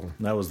 Okay, cool.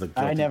 That was the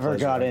I never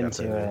got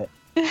into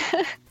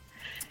it.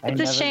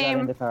 It's a shame.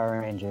 Got into Power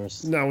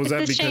Rangers. Now, was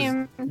that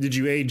because did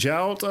you age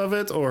out of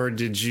it, or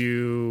did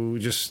you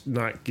just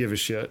not give a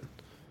shit?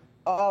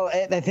 Oh,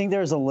 I think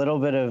there's a little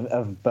bit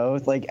of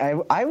both.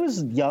 I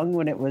was young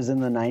when it was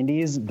in the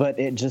 90s, but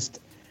it just...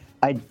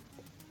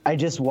 I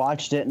just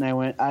watched it and I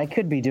went, I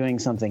could be doing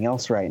something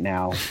else right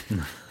now.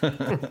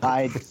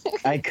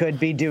 I could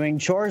be doing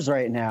chores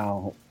right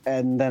now.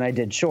 And then I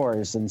did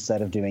chores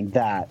instead of doing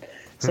that.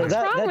 So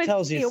that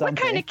tells you something. What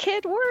kind of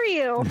kid were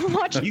you?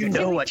 Watching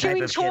what type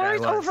of kid I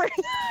was. Over.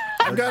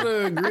 I've got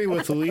to agree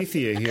with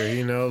Alethea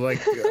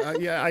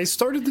here. I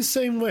started the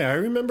same way. I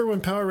remember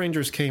when Power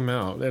Rangers came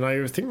out, and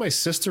I think my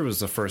sister was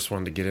the first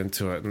one to get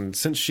into it. And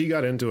since she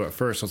got into it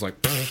first, I was like,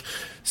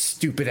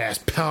 stupid ass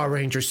Power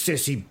Ranger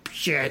sissy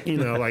shit,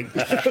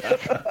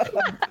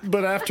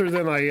 But after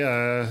then,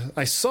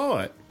 I saw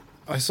it.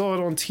 I saw it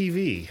on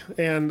TV,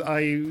 and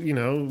I,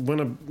 went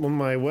on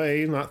my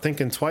way, not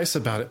thinking twice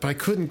about it, but I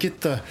couldn't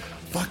get the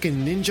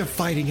fucking ninja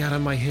fighting out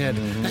of my head.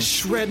 Mm-hmm. That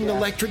shredding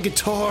electric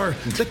guitar,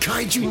 the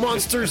kaiju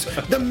monsters,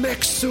 the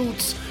mech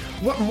suits.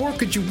 What more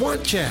could you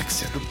want,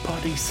 Jackson? The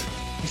buddies.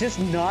 Just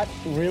not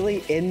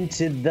really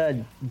into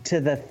the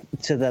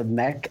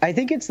mech. I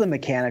think it's the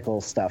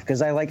mechanical stuff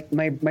because I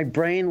my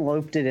brain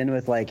loped it in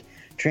with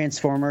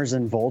Transformers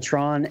and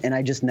Voltron, and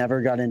I just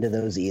never got into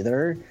those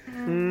either.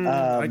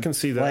 I can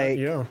see that.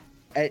 Yeah.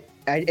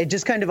 It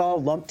just kind of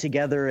all lumped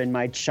together in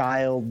my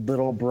child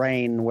little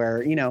brain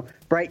where,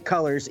 bright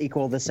colors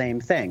equal the same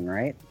thing,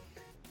 right?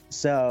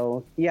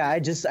 So, yeah, I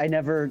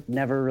never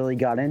really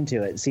got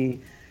into it. See,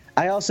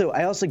 I also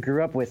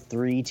grew up with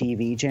 3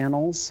 TV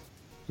channels.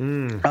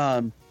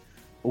 One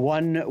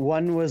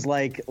was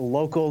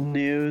local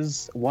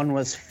news, one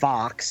was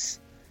Fox,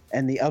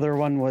 and the other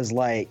one was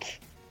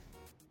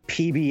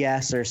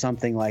PBS or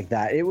something like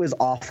that. It was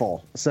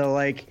awful.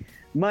 So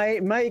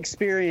my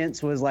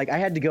experience was I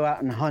had to go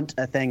out and hunt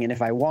a thing, and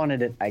if I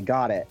wanted it, I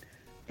got it.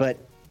 But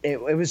it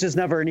was just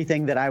never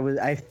anything that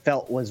I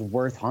felt was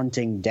worth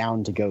hunting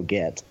down to go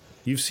get.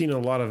 You've seen a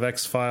lot of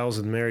X-Files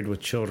and Married with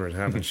Children,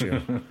 haven't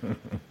you?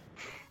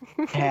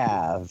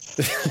 Have.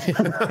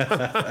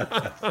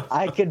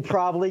 I could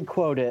probably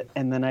quote it,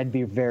 and then I'd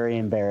be very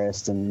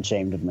embarrassed and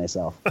ashamed of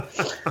myself.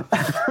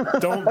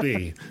 Don't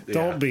be.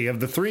 Don't be. Of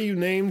the 3 you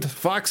named,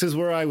 Fox is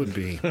where I would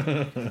be.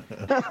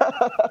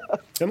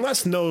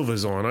 Unless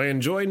Nova's on. I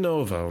enjoy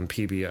Nova on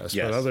PBS,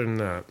 but other than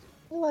that...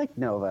 I like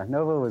Nova.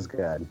 Nova was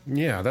good.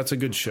 Yeah, that's a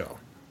good show.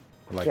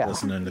 I like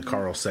listening to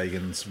Carl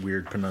Sagan's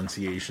weird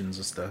pronunciations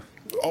and stuff.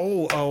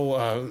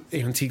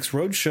 Antiques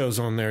Roadshow's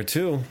on there,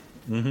 too.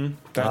 Mm-hmm.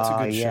 That's a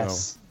good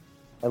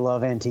show. I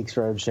love Antiques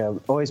Roadshow.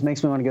 Always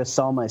makes me want to go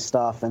sell my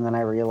stuff, and then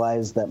I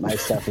realize that my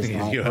stuff is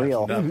not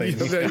real.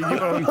 You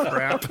own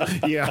crap.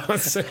 Yeah,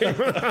 same.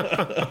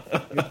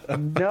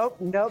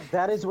 Nope.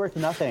 That is worth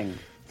nothing.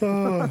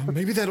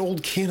 Maybe that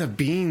old can of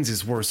beans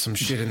is worth some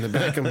shit in the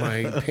back of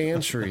my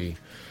pantry.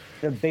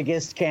 The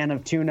biggest can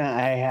of tuna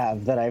I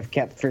have that I've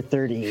kept for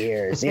 30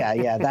 years.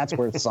 Yeah, that's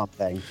worth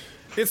something.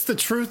 It's the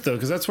truth, though,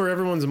 because that's where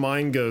everyone's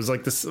mind goes.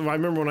 Like this, I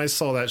remember when I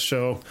saw that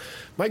show,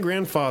 my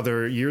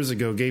grandfather years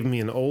ago gave me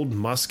an old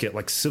musket,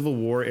 like Civil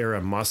War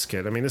era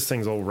musket. I mean, this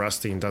thing's all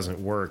rusty and doesn't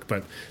work,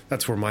 but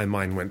that's where my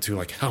mind went to.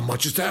 Like, how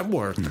much is that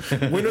worth?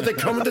 When are they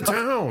coming to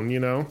town? You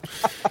know?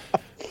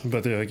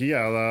 But they're like,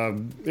 yeah,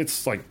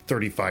 it's like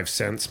 35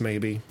 cents,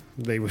 maybe.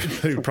 They would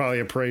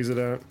probably appraise it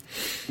at.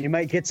 You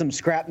might get some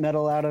scrap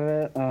metal out of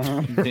it.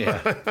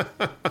 Yeah.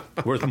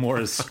 Worth more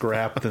as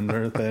scrap than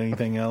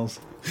anything else.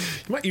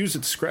 You might use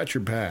it to scratch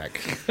your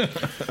back.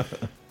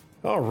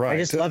 All right. I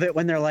just love it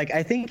when they're like,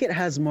 I think it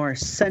has more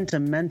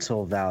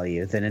sentimental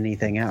value than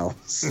anything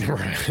else.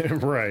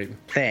 Right.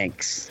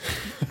 Thanks.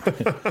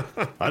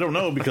 I don't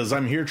know, because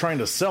I'm here trying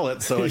to sell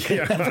it, so I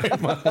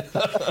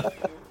can't.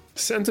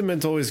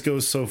 Sentiment always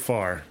goes so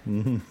far.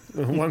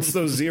 Mm-hmm. Once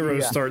those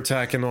zeros start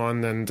tacking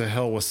on, then to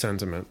hell with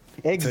sentiment.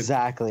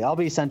 Exactly. I'll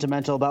be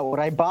sentimental about what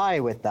I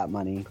buy with that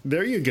money.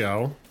 There you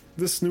go.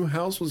 This new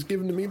house was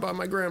given to me by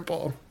my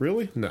grandpa.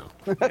 Really? No.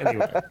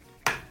 Anyway.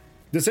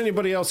 Does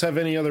anybody else have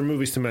any other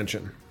movies to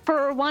mention?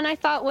 For one I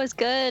thought was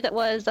good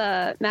was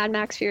Mad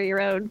Max Fury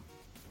Road.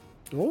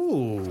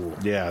 Oh.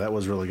 Yeah, that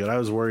was really good. I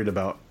was worried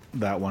about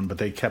that one, but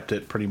they kept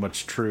it pretty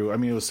much true. I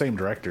mean, it was the same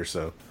director,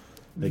 so...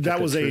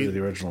 That was true to the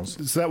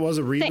originals. So that was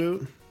a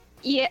reboot?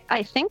 Yeah,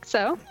 I think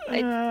so.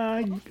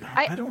 I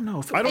don't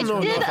know. I did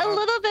a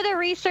little bit of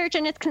research,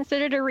 and it's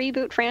considered a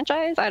reboot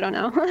franchise. I don't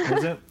know.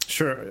 Is it?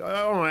 Sure.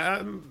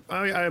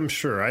 I'm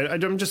sure.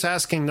 I'm just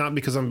asking, not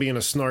because I'm being a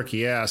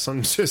snarky ass. I'm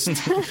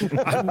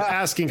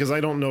asking because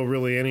I don't know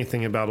really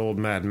anything about old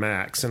Mad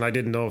Max, and I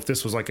didn't know if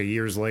this was like a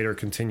years later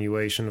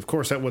continuation. Of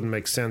course, that wouldn't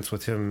make sense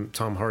with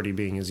Tom Hardy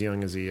being as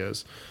young as he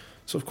is.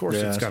 So of course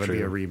it's got to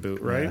be a reboot,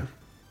 right? Yeah.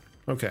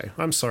 Okay,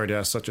 I'm sorry to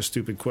ask such a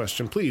stupid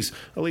question. Please,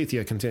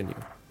 Alethea, continue.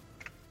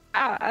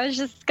 I was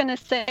just gonna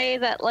say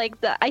that, like,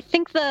 I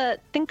think the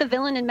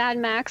villain in Mad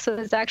Max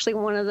was actually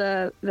one of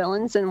the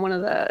villains, and one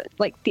of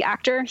the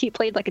actor, he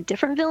played like a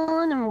different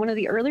villain in one of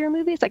the earlier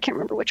movies. I can't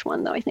remember which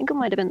one though. I think it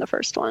might have been the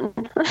first one.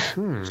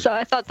 So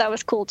I thought that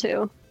was cool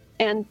too.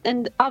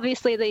 And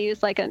obviously they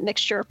use like a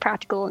mixture of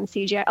practical and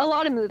CGI. A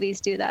lot of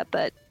movies do that,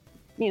 but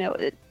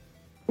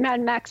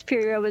Mad Max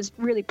Fury was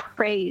really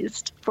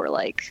praised for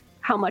like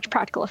how much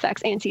practical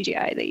effects and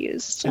CGI they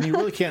used. And you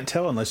really can't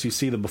tell unless you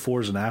see the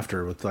befores and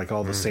after with like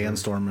all the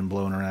sandstorm and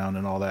blowing around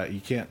and all that.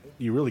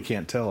 You really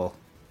can't tell.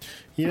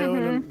 In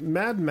a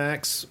Mad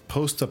Max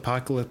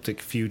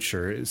post-apocalyptic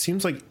future, it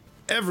seems like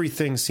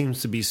everything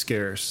seems to be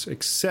scarce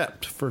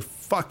except for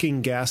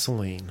fucking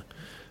gasoline.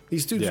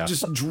 These dudes are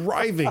just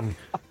driving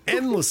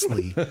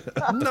endlessly,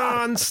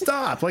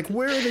 non-stop. Like,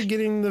 where are they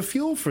getting the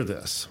fuel for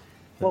this?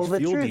 Well,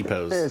 the truth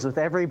is, with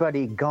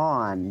everybody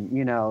gone,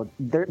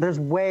 there's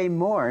way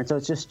more, and so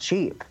it's just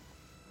cheap.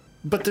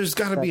 But there's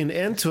got to be an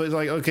end to it.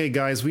 Like, okay,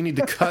 guys, we need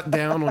to cut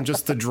down on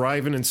just the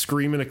driving and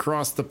screaming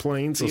across the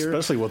plains here.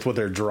 Especially with what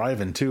they're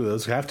driving, too.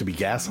 Those have to be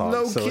gas hogs.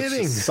 No so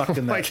kidding. It's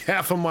sucking like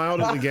half a mile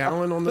to the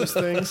gallon on those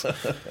things.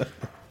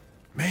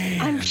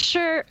 Man. I'm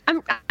sure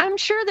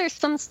there's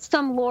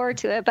some lore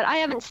to it, but I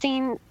haven't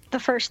seen the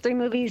first three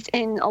movies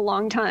in a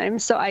long time,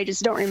 so I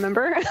just don't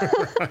remember.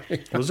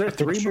 Right. Was there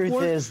three? The truth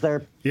before? is,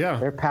 they're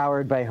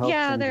powered by hopes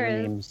and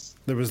dreams. Is.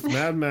 There was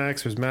Mad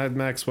Max. There's Mad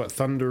Max,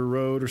 Thunder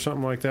Road or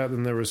something like that.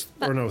 Then there was,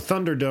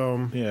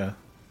 Thunderdome. Yeah.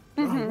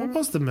 What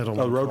was the middle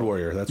one? Road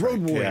Warrior. That's Road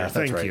right. Warrior. Yeah,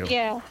 thank you.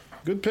 Yeah.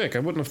 Good pick. I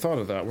wouldn't have thought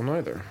of that one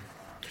either.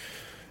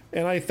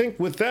 And I think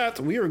with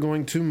that, we are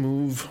going to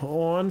move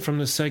on from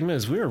this segment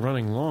as we are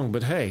running long.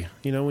 But hey,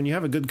 when you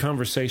have a good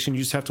conversation,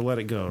 you just have to let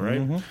it go,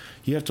 right? Mm-hmm.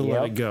 You have to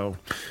let it go.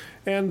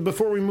 And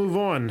before we move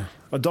on,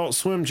 Adult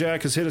Swim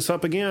Jack has hit us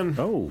up again.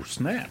 Oh,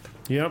 snap.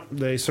 Yep,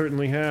 they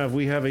certainly have.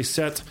 We have a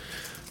set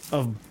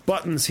of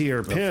buttons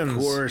here, pins, of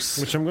course,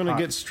 which I'm going to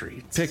get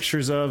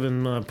pictures of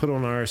and put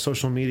on our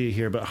social media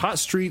here. But Hot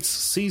Streets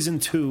Season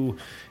 2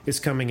 is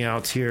coming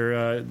out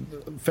here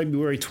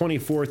February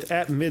 24th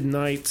at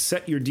midnight.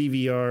 Set your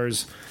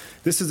DVRs.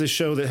 This is a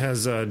show that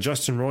has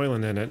Justin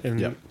Roiland in it.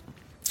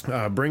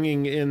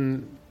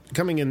 And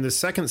coming in this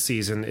second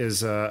season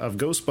is of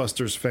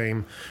Ghostbusters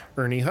fame,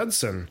 Ernie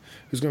Hudson,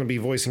 who's going to be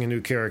voicing a new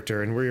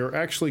character. And we're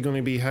actually going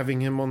to be having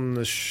him on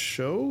the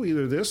show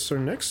either this or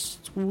next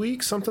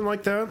week, something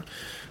like that.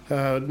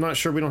 Not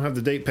sure. We don't have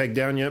the date pegged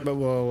down yet, but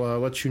we'll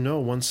let you know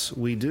once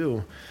we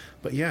do.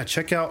 But yeah,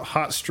 check out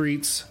Hot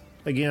Streets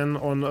again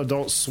on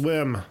Adult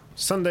Swim.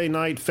 Sunday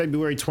night,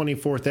 February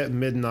 24th at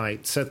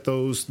midnight. Set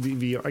those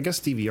DVR. I guess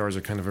DVRs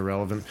are kind of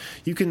irrelevant.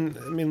 You can.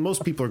 I mean,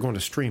 most people are going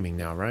to streaming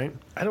now, right?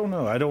 I don't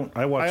know.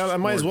 I watch. I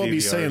might as well DVRs, be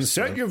saying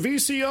set your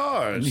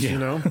VCRs. Yeah. You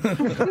know.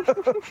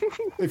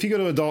 If you go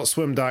to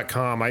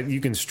AdultSwim.com,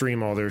 you can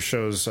stream all their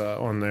shows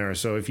on there.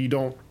 So if you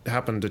don't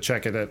happen to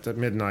check it at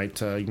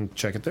midnight, you can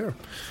check it there.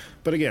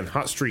 But again,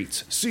 Hot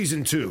Streets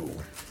Season 2.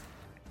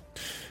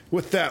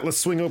 With that, let's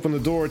swing open the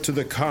door to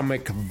the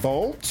Comic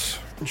Vault.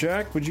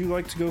 Jack, would you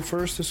like to go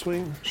first this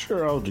week?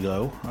 Sure, I'll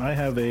go. I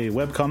have a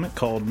webcomic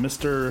called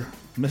Mr.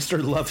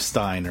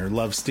 Lovestein, or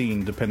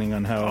Lovestein, depending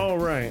on how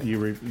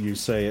you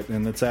say it.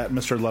 And it's at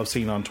Mr.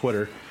 Lovestein on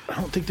Twitter. I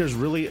don't think there's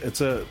really...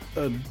 It's a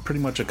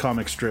pretty much a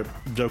comic strip,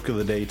 joke of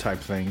the day type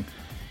thing.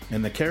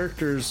 And the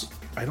characters,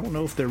 I don't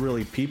know if they're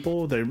really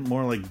people. They're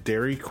more like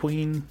Dairy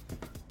Queen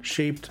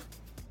shaped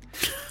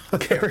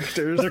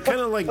characters. They're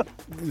kind of like...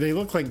 They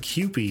look like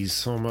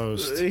Kewpies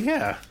almost.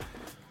 Yeah.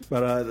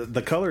 But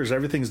the colors,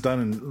 everything's done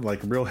in like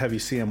real heavy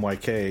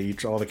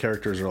CMYK. All the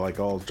characters are like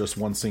all just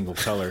one single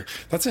color.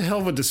 That's a hell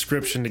of a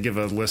description to give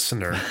a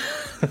listener.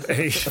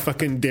 A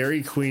fucking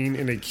Dairy Queen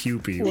and a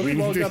Kewpie. Well,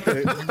 they've all got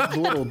the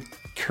little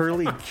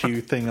curly Q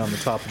thing on the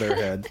top of their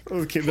head.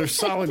 Okay, they're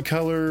solid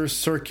color,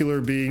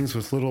 circular beings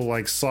with little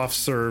like soft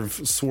serve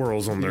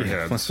swirls on their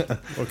heads.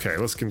 Okay,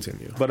 let's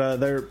continue. But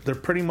they're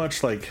pretty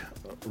much like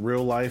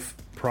real life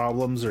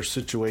problems or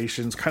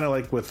situations, kind of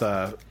like with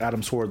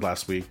Adam Sword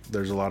last week.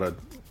 There's a lot of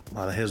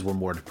his were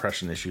more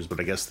depression issues, but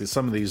I guess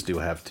some of these do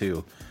have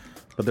too.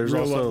 But there's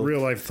also real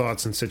life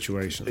thoughts and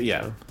situations.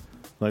 Yeah,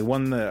 like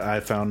one that I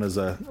found is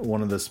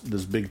one of this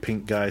big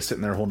pink guy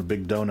sitting there holding a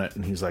big donut,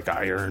 and he's like,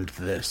 "I earned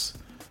this."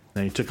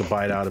 And he took a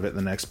bite out of it in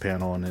the next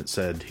panel, and it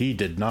said, "He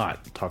did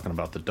not," talking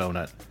about the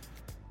donut.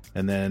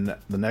 And then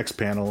the next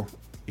panel,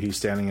 he's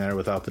standing there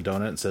without the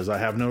donut and says, "I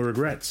have no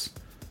regrets."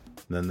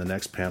 And then the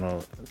next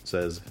panel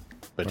says,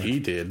 "But he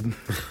did."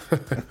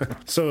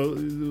 So,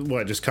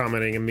 what, just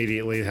commenting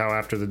immediately how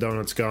after the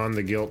donut's gone,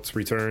 the guilt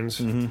returns?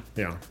 Mm-hmm.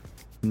 Yeah.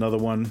 Another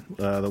one,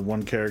 the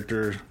one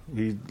character,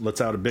 he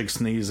lets out a big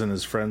sneeze and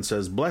his friend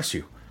says, "Bless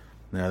you."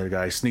 And the other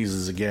guy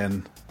sneezes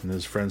again and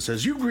his friend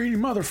says, "You greedy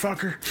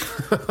motherfucker."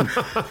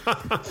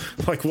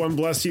 Like one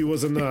bless you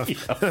was enough.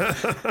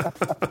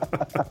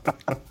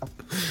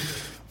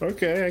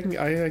 Okay,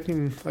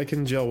 I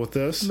can gel with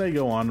this. And they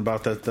go on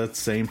about that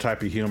same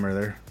type of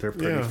humor. They're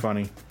pretty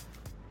funny.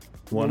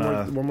 One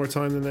more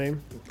time the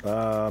name.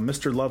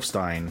 Mr.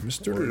 Lovestein.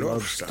 Mr.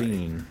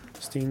 Lovestein.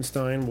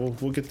 Steenstein.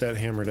 We'll get that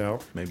hammered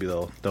out. Maybe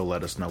they'll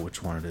let us know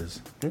which one it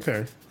is.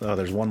 Okay. Oh,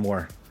 there's one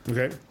more.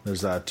 Okay.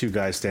 There's two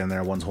guys standing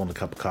there. One's holding a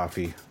cup of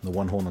coffee. The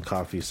one holding the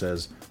coffee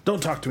says,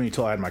 "Don't talk to me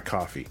until I had my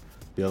coffee."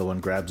 The other one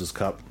grabs his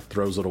cup,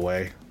 throws it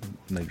away,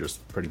 and they're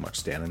just pretty much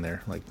standing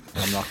there like,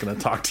 "I'm not going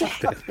to talk to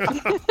you."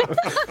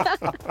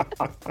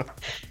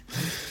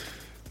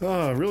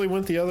 Oh, really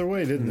went the other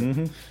way, didn't it?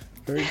 Mm-hmm.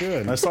 Very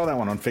good. I saw that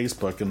one on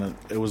Facebook, and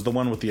it was the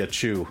one with the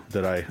achoo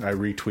that I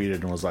retweeted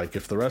and was like,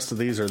 if the rest of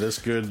these are this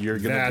good, you're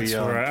going to be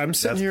on. Right. I'm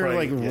sitting here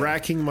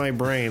racking my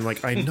brain.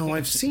 Like, I know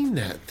I've seen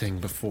that thing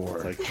before.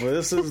 Like, well,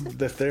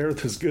 if they're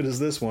as good as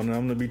this one,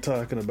 I'm going to be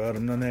talking about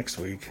them next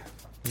week.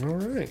 All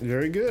right.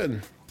 Very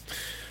good.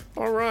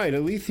 All right.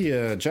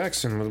 Alethea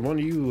Jackson, with one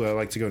of you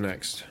like to go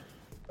next?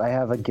 I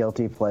have a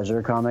guilty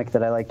pleasure comic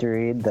that I like to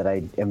read that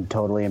I am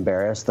totally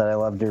embarrassed that I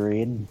love to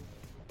read.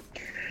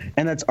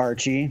 And that's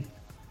Archie.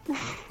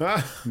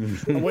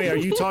 Wait, are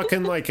you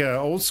talking like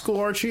old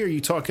school Archie? Or are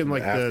you talking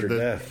like After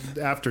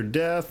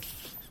Death?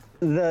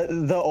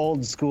 The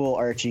old school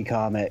Archie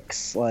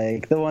comics,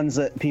 like the ones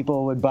that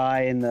people would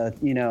buy in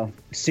the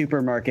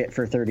supermarket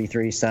for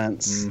 33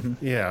 cents.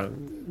 Mm-hmm. Yeah,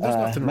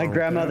 my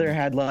grandmother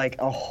had like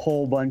a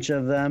whole bunch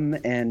of them,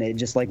 and it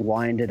just like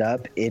winded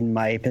up in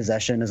my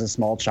possession as a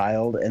small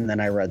child, and then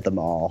I read them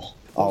all.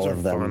 All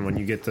of them. Fun when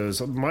you get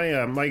those.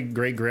 My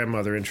great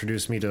grandmother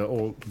introduced me to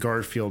old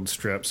Garfield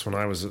strips when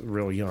I was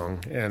real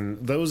young, and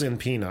those in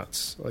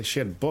Peanuts. Like she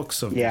had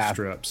books of these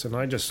strips, and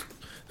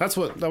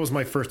that was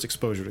my first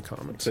exposure to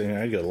comics. So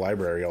I go to the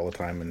library all the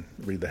time and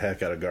read the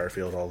heck out of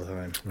Garfield all the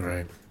time.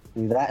 Right.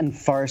 That and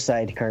Far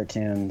Side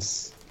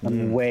cartoons.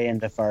 I'm way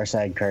into Far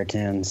Side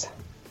cartoons,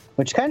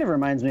 which kind of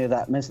reminds me of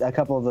a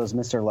couple of those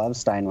Mr.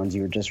 Lovestein ones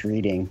you were just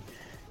reading.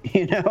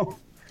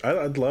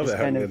 I'd love it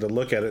having to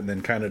look at it and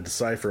then kind of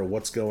decipher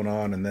what's going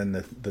on, and then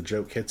the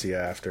joke hits you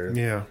after.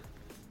 Yeah.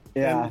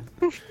 Yeah.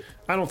 And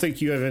I don't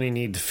think you have any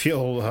need to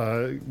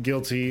feel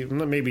guilty.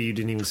 Maybe you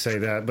didn't even say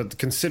that, but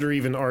consider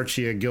even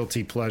Archie a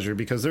guilty pleasure,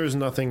 because there's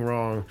nothing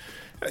wrong.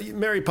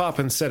 Mary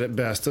Poppins said it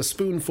best: a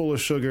spoonful of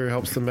sugar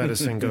helps the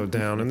medicine go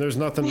down, and there's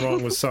nothing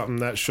wrong with something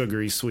that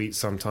sugary sweet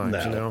sometimes,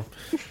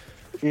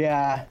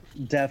 Yeah,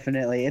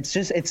 definitely.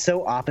 It's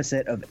so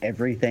opposite of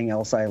everything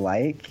else I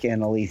like,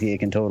 and Alethea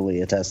can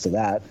totally attest to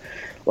that.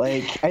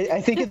 Like,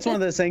 I think it's one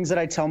of those things that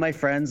I tell my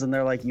friends, and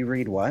they're like, "You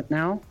read what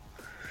now?"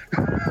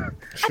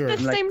 Sure. At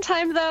the same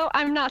time, though,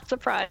 I'm not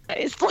surprised.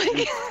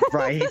 Like,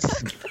 Right.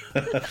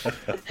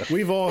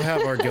 We've all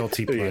have our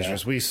guilty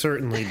pleasures. We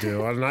certainly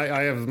do. And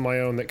I have my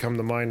own that come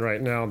to mind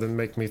right now that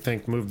make me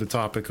think, move the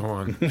topic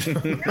on.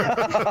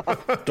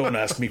 Don't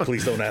ask me,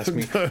 please don't ask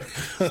me.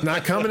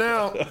 Not coming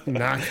out.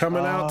 Not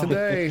coming out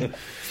today.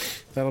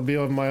 That'll be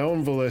of my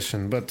own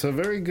volition. But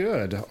very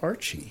good.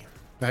 Archie.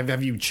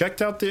 Have you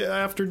checked out the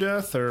After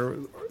Death, or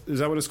is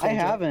that what it's called? I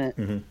haven't.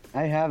 Mm-hmm.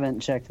 I haven't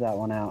checked that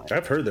one out.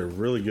 I've heard they're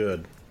really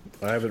good.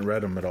 I haven't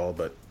read them at all,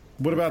 but...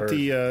 What about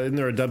isn't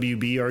there a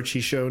WB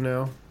Archie show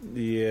now?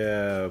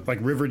 Yeah. Like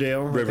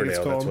Riverdale?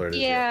 Riverdale, that's what it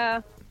is.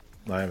 yeah.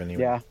 I haven't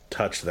even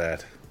touched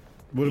that.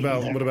 What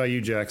about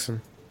you,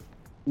 Jackson?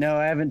 No,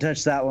 I haven't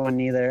touched that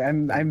one either.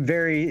 I'm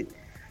very...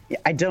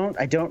 I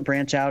don't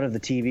branch out of the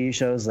TV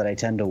shows that I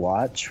tend to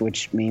watch,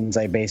 which means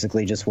I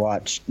basically just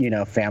watch,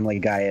 Family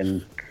Guy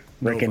and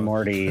Rick and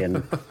Morty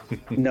and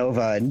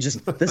Nova and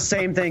just the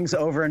same things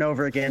over and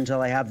over again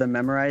until I have them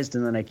memorized,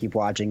 and then I keep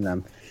watching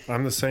them.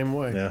 I'm the same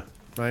way. Yeah.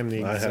 I'm the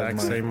exact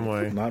same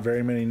way. Not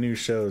very many new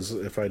shows.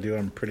 If I do,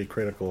 I'm pretty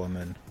critical, and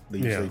then they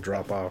usually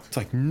drop off. It's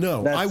like,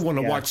 no, I want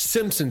to watch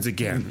Simpsons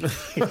again.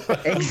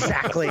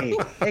 Exactly.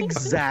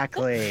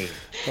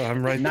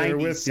 I'm right there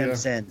with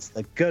Simpsons,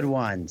 the good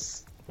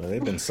ones. Well,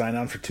 they've been signed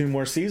on for 2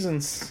 more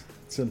seasons.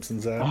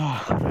 Simpsons out.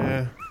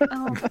 Yeah.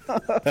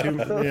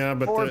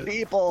 But Poor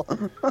people.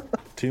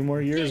 2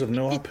 more years of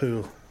no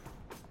Apu.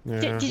 Yeah.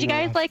 Did you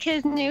guys like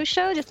his new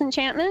show,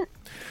 Disenchantment?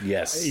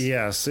 Yes.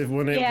 Yes,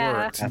 when it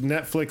worked.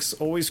 Netflix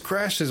always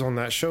crashes on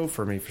that show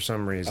for me for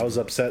some reason. I was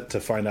upset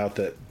to find out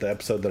that the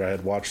episode that I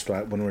had watched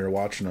when we were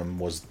watching them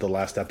was the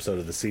last episode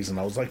of the season.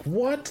 I was like,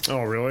 what?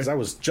 Oh, really? Because I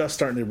was just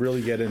starting to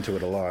really get into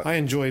it a lot. I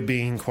enjoy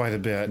Bean quite a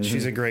bit. Mm-hmm.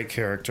 She's a great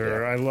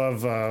character. Yeah. I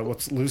love,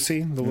 what's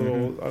Lucy? The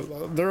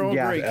little, they're all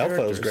great characters.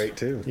 Elfo's great,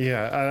 too.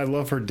 Yeah, I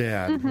love her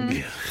dad.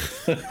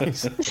 Mm-hmm. He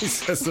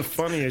says the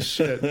funniest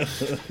shit.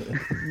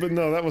 But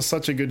no, that was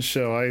such a good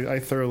show. I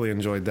thoroughly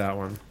enjoyed that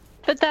one.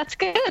 But that's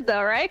good,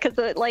 though, right? Because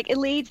it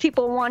leads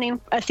people wanting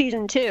a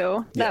season 2.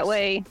 Yes. That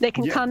way they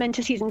can come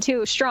into season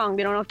 2 strong.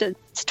 They don't have to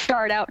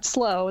start out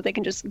slow. They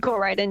can just go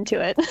right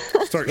into it.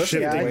 Start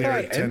shifting their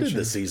attention. Ended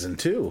the season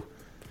 2.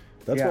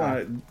 That's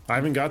why I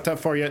haven't got that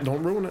far yet.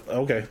 Don't ruin it.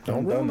 Okay,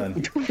 I'm done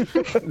then.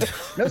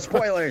 No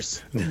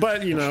spoilers.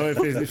 But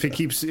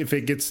if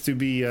it gets to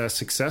be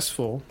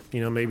successful,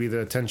 maybe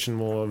the attention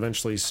will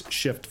eventually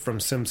shift from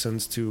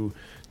Simpsons to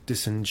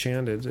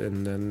Disenchanted,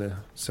 and then the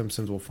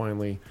Simpsons will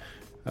finally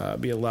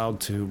be allowed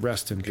to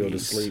rest in peace. Go to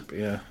sleep.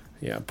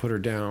 Yeah, put her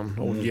down.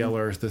 Old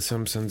Yeller, the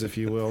Simpsons, if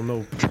you will.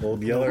 No,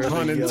 Old Yeller,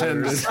 pun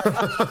intended.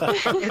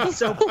 It's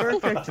so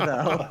perfect,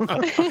 though.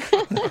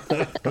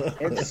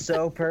 It's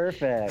so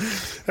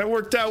perfect. That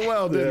worked out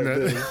well,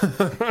 didn't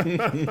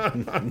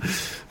it?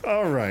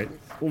 All right.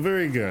 Well,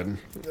 very good.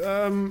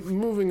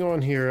 Moving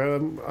on here.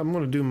 I'm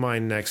going to do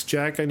mine next.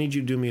 Jack, I need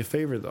you to do me a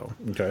favor, though.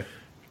 Okay.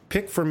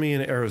 Pick for me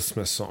an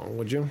Aerosmith song,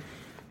 would you?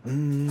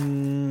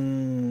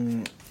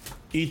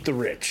 Eat the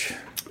Rich.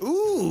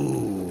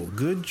 Ooh,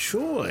 good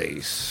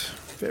choice.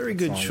 Very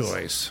good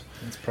choice.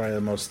 That's probably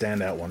the most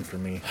standout one for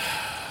me.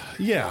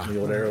 Yeah.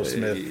 The old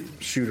Aerosmith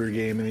shooter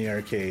game in the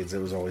arcades. It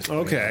was always fun.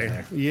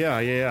 Okay. Yeah.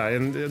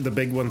 And the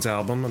Big Ones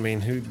album. I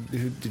mean, who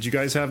did you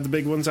guys have the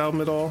Big Ones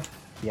album at all?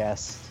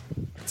 Yes.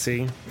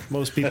 See,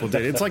 most people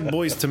did. It's like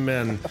Boys to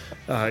Men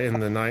in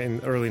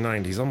the early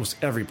 90s.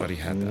 Almost everybody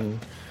had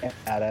that.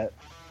 Had it.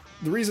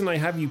 The reason I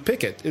have you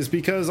pick it is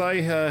because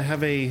I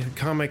have a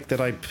comic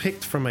that I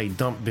picked from a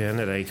dump bin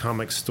at a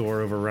comic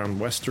store over around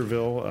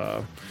Westerville,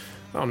 I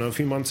don't know, a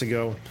few months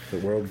ago. The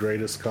World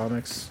Greatest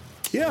Comics?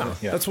 Yeah,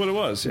 that's what it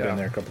was. I've been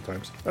there a couple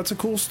times. That's a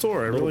cool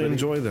store. I really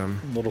enjoy them.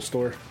 Little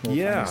store.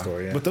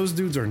 Store, but those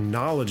dudes are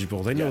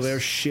knowledgeable. They know their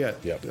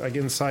shit, like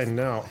inside and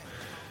out.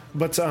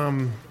 But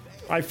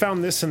I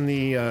found this in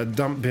the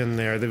dump bin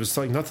there. There was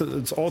like nothing.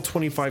 It's all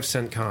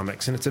 25-cent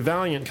comics, and it's a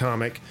Valiant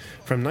comic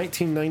from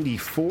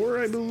 1994,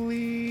 I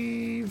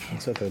believe.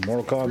 It's got the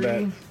Mortal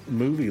Kombat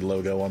movie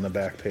logo on the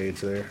back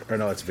page there. Or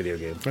no, it's a video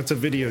game. That's a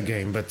video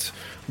game, but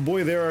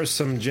boy, there are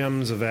some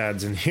gems of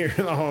ads in here.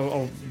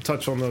 I'll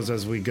touch on those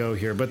as we go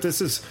here. But this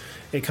is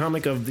a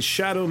comic of the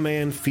Shadow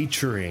Man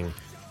featuring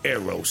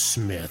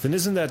Aerosmith, and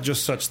isn't that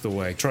just such the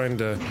way, trying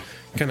to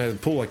kind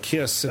of pull a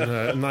Kiss in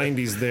the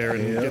 90s there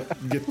and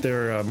get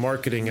their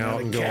marketing out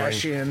and going,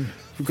 cash in.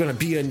 We're going to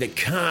be in the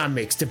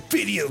comics, the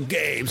video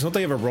games. Don't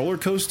they have a roller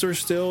coaster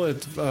still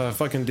at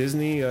fucking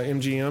Disney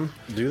MGM?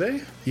 Do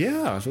they?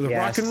 Yeah, the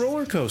Rock and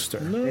Roller Coaster.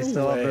 No They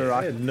still have the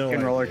Rock and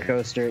Roller idea.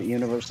 Coaster at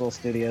Universal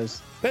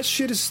Studios. That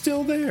shit is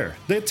still there.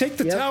 They take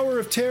the Tower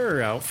of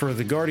Terror out for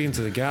the Guardians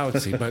of the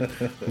Galaxy, but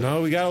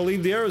no, we got to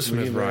leave the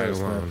Aerosmith ride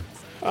alone.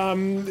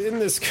 In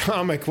this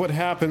comic, what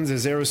happens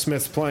is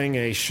Aerosmith's playing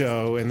a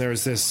show, and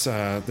there's this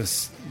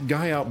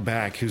guy out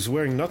back who's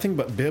wearing nothing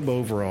but bib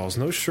overalls,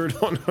 no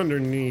shirt on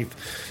underneath,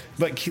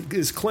 but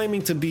is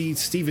claiming to be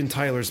Steven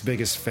Tyler's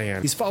biggest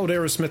fan. He's followed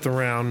Aerosmith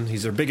around.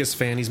 He's their biggest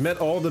fan. He's met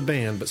all the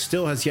band, but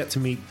still has yet to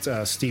meet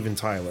Steven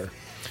Tyler.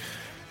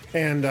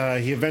 And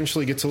he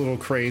eventually gets a little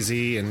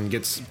crazy and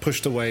gets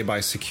pushed away by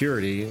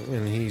security.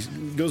 And he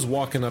goes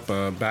walking up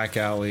a back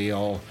alley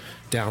all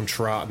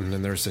downtrodden.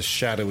 And there's this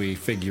shadowy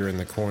figure in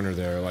the corner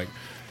there like,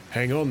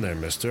 hang on there,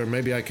 mister.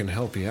 Maybe I can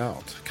help you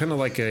out. Kind of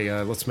like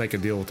a let's make a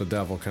deal with the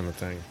devil kind of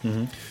thing.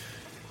 Mm-hmm.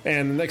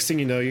 And the next thing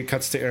you know, it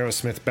cuts to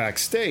Aerosmith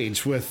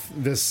backstage with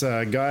this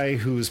guy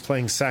who's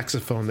playing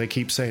saxophone. They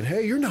keep saying,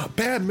 hey, you're not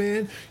bad,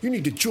 man. You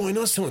need to join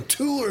us on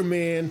tour,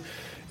 man.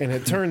 And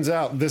it turns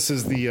out this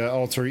is the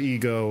alter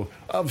ego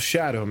of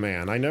Shadow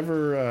Man. I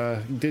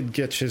never did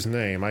catch his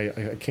name.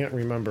 I can't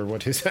remember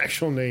what his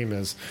actual name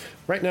is.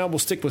 Right now, we'll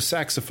stick with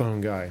Saxophone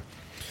Guy.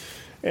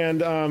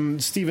 And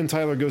Steven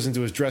Tyler goes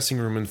into his dressing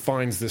room and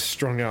finds this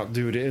strung-out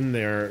dude in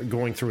there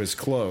going through his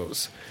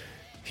clothes.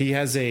 He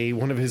has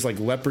one of his like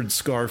leopard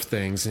scarf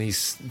things, and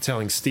he's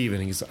telling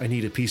Steven, I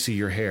need a piece of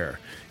your hair.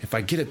 If I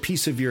get a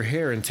piece of your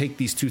hair and take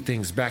these two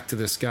things back to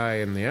this guy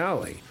in the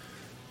alley,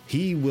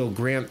 he will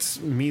grant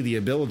me the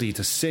ability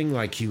to sing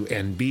like you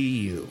and be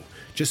you.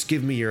 Just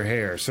give me your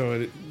hair.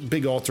 So a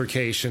big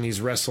altercation.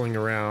 He's wrestling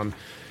around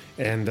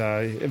and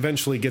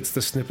eventually gets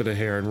the snippet of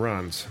hair and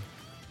runs.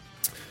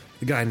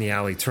 The guy in the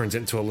alley turns it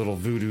into a little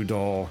voodoo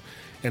doll,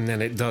 and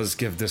then it does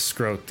give this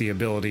scrote the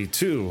ability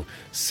to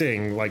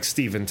sing like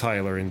Steven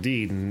Tyler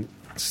indeed. And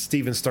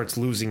Steven starts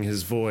losing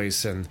his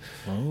voice and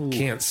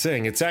can't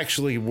sing. It's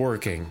actually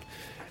working.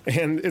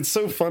 And it's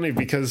so funny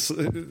because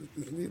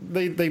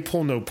they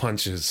pull no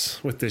punches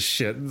with this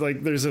shit.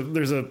 Like there's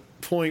a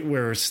point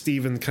where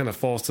Steven kind of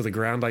falls to the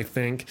ground, I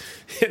think,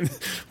 and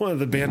one of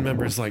the band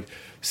members is like,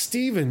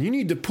 Steven, you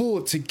need to pull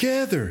it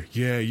together.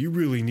 Yeah, you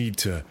really need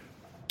to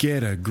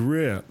get a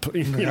grip.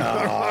 You know?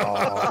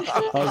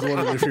 I was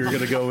wondering if you were going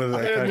to go with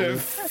that. Isn't it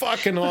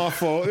fucking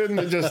awful? Isn't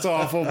it just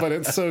awful? But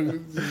it's so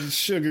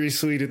sugary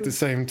sweet at the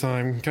same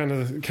time. Kind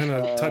of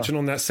touching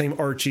on that same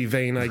Archie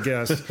vein, I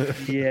guess.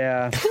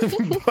 Yeah.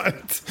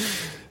 But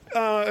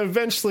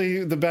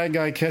eventually the bad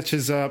guy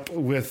catches up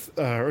with,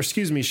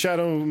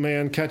 Shadow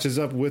Man catches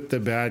up with the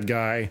bad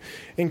guy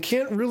and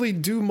can't really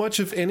do much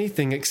of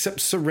anything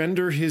except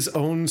surrender his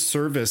own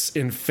service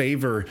in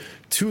favor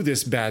to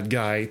this bad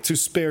guy to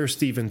spare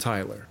Steven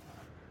Tyler.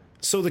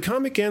 So the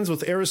comic ends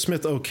with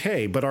Aerosmith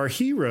okay, but our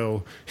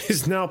hero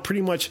is now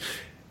pretty much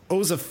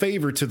owes a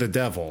favor to the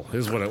devil,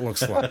 is what it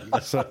looks like.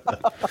 So,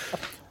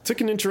 took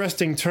an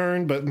interesting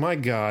turn, but my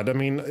God, I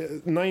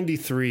mean,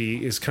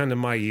 93 is kind of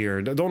my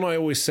year. Don't I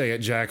always say it,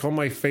 Jack? All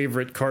my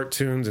favorite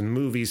cartoons and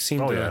movies seem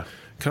to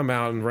come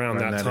out around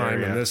that time,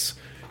 area. And this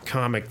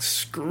comic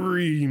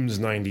screams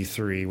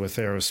 93 with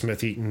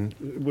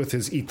Aerosmith with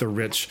his Eat the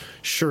Rich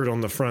shirt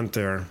on the front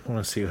there. I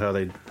want to see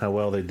how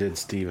well they did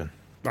Steven.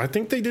 I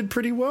think they did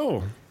pretty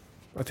well.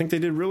 I think they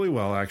did really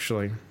well,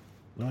 actually.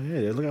 Oh,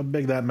 yeah, look how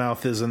big that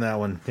mouth is in that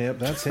one. Yep,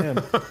 that's him.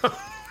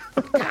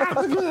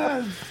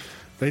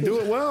 They do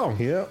it well.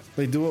 Yep.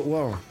 They do it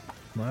well.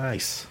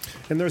 Nice.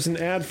 And there's an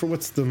ad for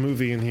what's the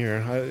movie in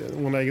here.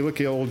 When I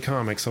look at old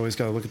comics, I always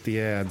got to look at the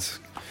ads.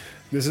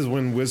 This is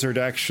when Wizard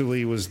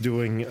actually was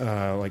doing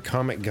like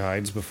comic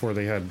guides before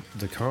they had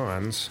the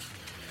cons.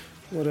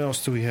 What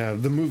else do we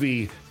have? The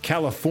movie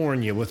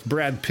California with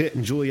Brad Pitt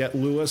and Juliette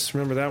Lewis.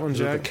 Remember that one,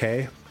 Jack? With a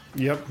K?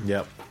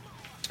 Yep.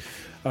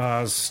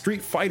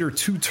 Street Fighter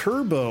 2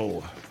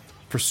 Turbo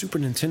for Super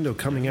Nintendo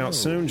coming out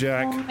soon,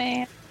 Jack. Oh,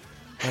 man.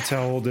 That's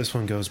how old this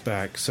one goes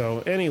back.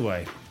 So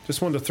anyway,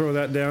 just wanted to throw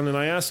that down. And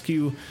I asked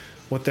you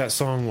what that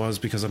song was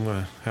because I'm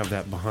going to have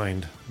that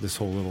behind this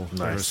whole little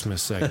Aerosmith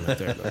segment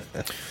there.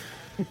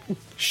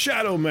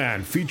 Shadow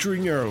Man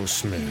featuring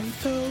Aerosmith.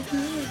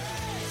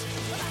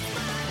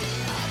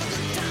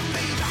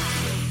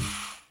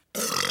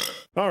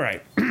 All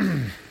right.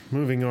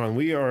 Moving on.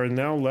 We are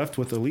now left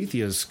with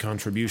Alethea's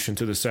contribution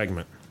to the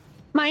segment.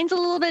 Mine's a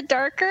little bit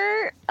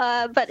darker,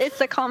 but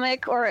it's a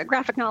comic or a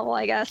graphic novel,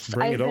 I guess.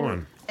 Bring it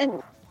on.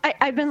 And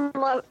I've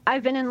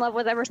been in love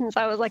with ever since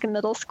I was like in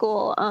middle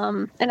school.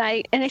 And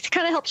it's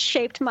kind of helped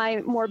shape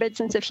my morbid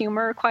sense of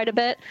humor quite a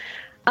bit.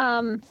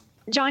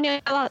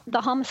 Johnny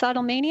the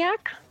Homicidal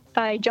Maniac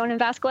by Jonan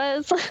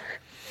Vasquez.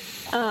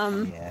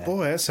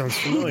 Boy, that sounds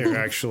familiar,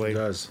 actually. It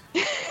does.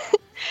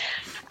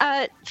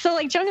 So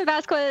like Jonan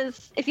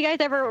Vasquez, if you guys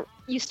ever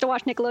used to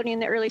watch Nickelodeon in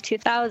the early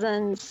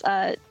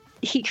 2000s,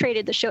 he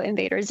created the show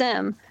Invader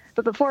Zim.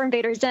 But before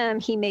Invader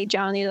Zim, he made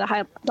Johnny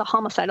the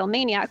Homicidal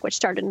Maniac, which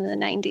started in the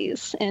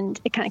 90s, and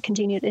it kind of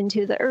continued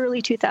into the early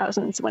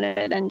 2000s when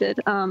it ended.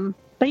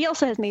 But he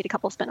also has made a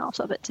couple spinoffs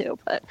of it too.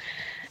 But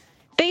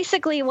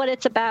basically what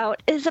it's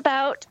about is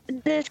about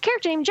this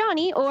character named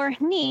Johnny, or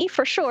Nee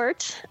for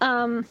short,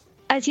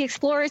 as he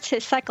explores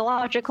his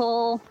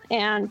psychological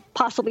and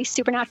possibly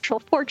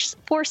supernatural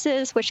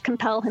forces, which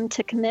compel him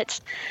to commit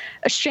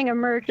a string of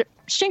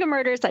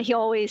murders that he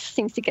always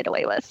seems to get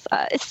away with.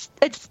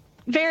 It's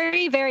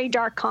very, very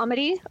dark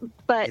comedy,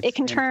 but it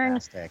can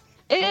fantastic.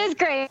 It is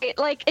great.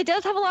 Like, it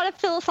does have a lot of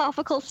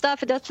philosophical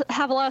stuff. It does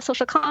have a lot of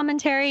social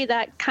commentary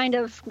that kind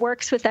of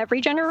works with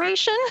every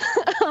generation.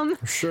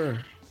 Sure.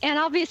 And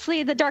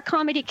obviously the dark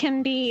comedy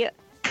can be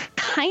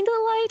kind of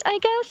light, I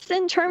guess,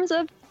 in terms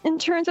of in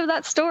terms of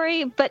that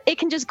story, but it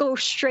can just go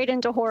straight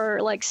into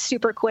horror, like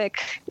super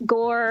quick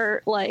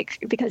gore, like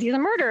because he's a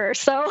murderer.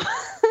 So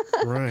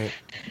right.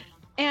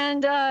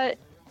 And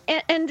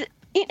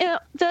you know,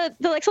 the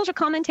like social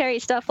commentary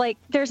stuff, like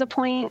there's a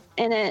point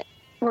in it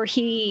where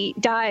he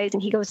dies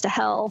and he goes to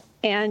hell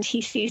and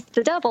he sees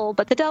the devil,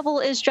 but the devil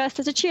is dressed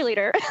as a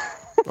cheerleader.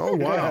 Oh,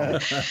 wow.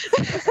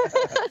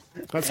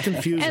 That's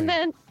confusing. And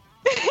then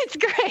it's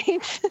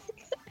great.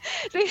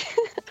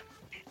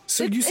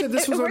 So you said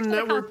this was on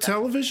network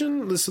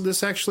television?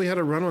 This actually had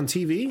a run on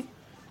TV?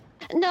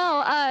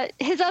 No,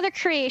 his other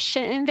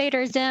creation,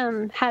 Invader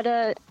Zim, had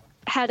a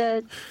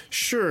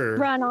sure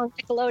run on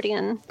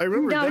Nickelodeon. I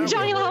remember. No,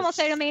 Johnny the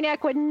Homicidal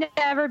Maniac would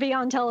never be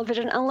on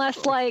television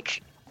unless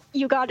like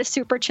you got a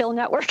super chill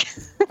network.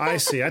 I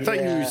see. I thought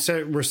you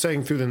were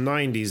saying through the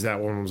 90s that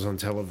one was on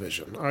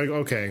television.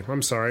 Okay,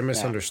 I'm sorry, I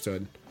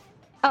misunderstood.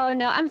 Oh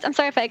no, I'm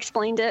sorry if I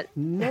explained it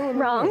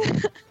wrong.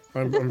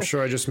 I'm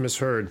sure I just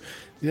misheard.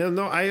 Yeah,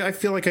 no, I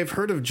feel like I've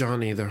heard of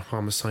Johnny the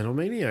Homicidal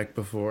Maniac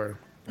before.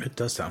 It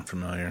does sound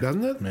familiar,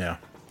 doesn't it? Yeah.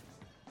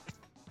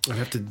 I'd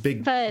have to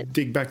dig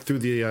back through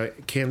the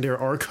Canned Air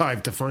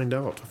archive to find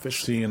out.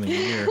 See in a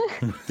year.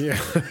 Yeah.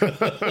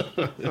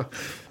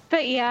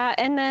 But yeah,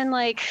 and then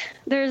like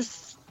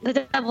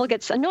the devil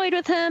gets annoyed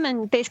with him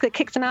and basically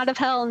kicks him out of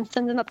hell and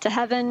sends him up to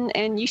heaven,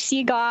 and you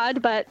see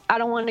God, but I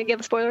don't want to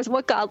give spoilers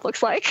what God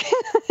looks like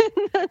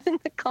in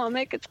the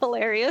comic. It's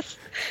hilarious.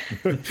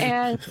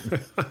 And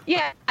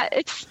yeah,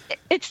 it's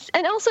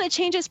and also it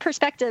changes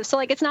perspective. So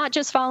like it's not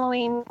just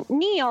following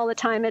me all the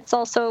time. It's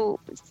also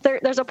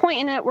there's a point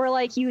in it where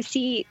like you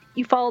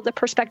follow the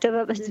perspective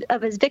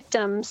of his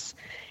victims,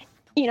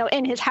 you know,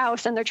 in his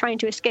house, and they're trying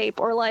to escape,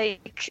 or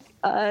like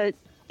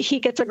he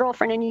gets a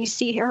girlfriend and you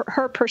see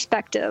her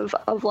perspective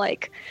of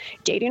like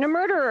dating a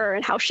murderer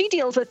and how she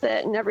deals with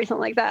it and everything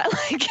like that.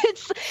 Like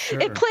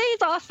it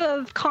plays off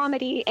of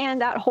comedy and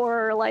that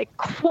horror like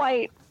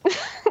quite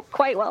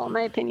well, in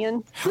my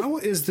opinion. How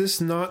is this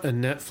not a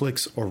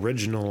Netflix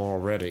original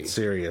already?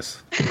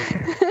 Serious.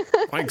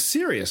 Like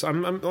serious.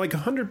 I'm like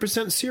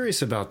 100%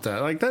 serious about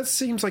that. Like that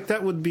seems like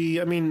that would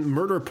be, I mean,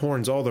 murder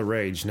porn's all the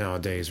rage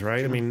nowadays,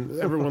 right? I mean,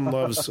 everyone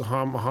loves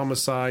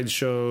homicide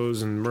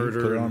shows and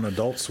murder. Put it on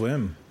Adult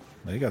Swim.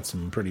 They got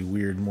some pretty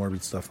weird,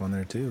 morbid stuff on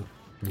there too.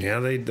 Yeah,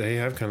 they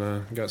have kind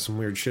of got some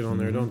weird shit on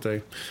there, don't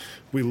they?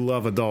 We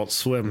love Adult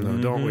Swim,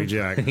 though, don't we,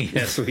 Jack?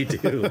 Yes, we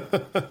do.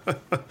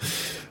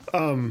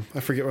 I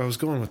forget where I was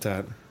going with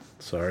that.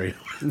 Sorry.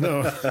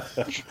 No.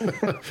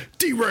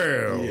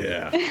 Derail.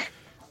 Yeah.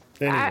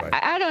 Anyway.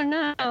 I don't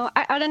know.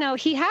 I don't know.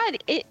 He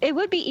had it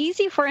would be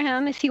easy for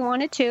him if he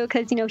wanted to,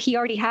 because you know he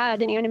already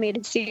had an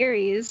animated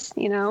series,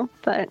 you know.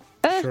 But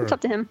it's up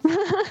to him.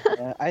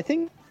 I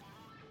think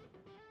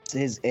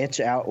his itch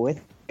out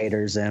with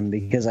Invader Zim,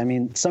 because I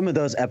mean some of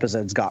those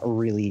episodes got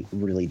really,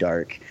 really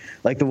dark.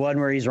 Like the one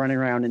where he's running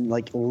around and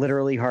like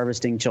literally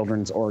harvesting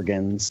children's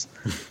organs.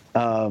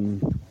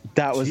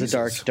 That was a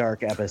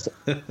dark episode.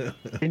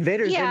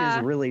 Invader Zim is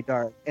really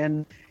dark,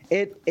 and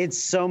it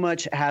so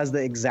much has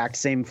the exact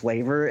same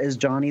flavor as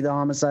Johnny the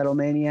Homicidal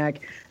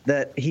Maniac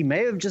that he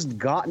may have just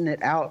gotten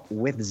it out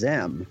with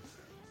Zim.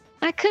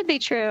 That could be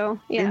true.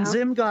 Yeah. And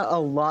Zim got a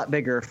lot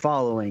bigger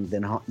following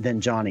than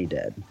Johnny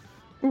did.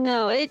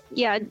 No,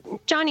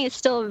 Johnny is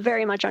still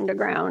very much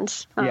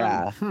underground.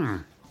 Yeah.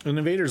 In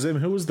Invader Zim,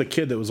 who was the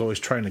kid that was always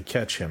trying to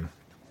catch him?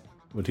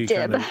 Would he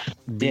Dib. kind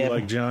of be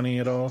like Johnny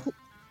at all?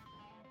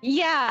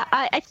 Yeah,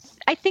 I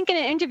think in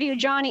an interview,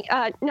 Johnny,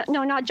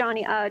 no, not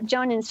Johnny,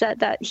 Jonan said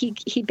that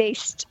he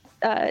based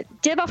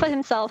Dib off of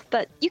himself,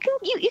 but you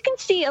can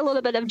see a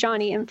little bit of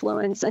Johnny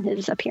influence in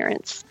his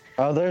appearance.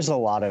 Oh, there's a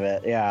lot of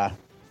it, yeah.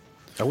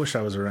 I wish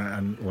I was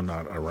around. Well,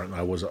 not around.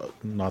 I was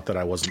not that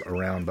I wasn't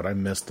around, but I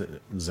missed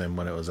Zim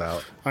when it was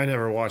out. I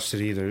never watched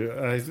it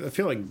either. I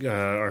feel like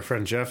our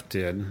friend Jeff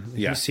did.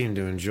 Yeah. He seemed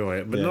to enjoy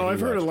it. But no, I've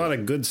heard a lot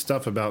of good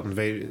stuff about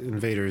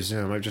Invader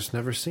Zim. I've just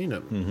never seen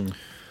it. Mm-hmm.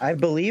 I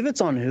believe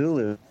it's on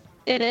Hulu.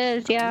 It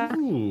is, yeah.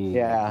 Ooh.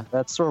 Yeah,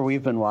 that's where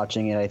we've been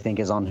watching it, I think,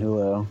 is on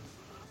Hulu.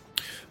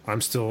 I'm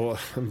still,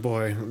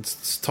 boy,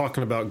 it's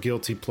talking about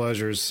guilty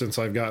pleasures since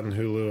I've gotten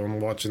Hulu.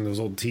 I'm watching those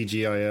old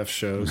TGIF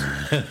shows.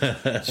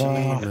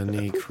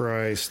 Jiminy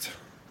Christ.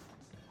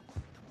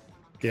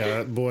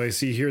 Yeah, boy,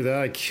 see, you hear that?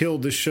 I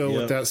killed the show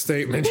with that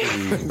statement.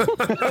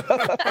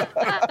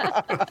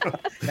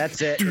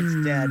 That's it.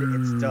 It's dead.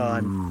 It's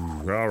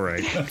done. All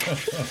right.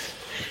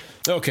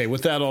 Okay,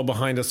 with that all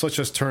behind us, let's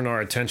just turn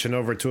our attention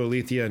over to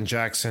Alethea and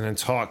Jackson and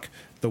talk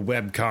the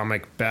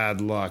webcomic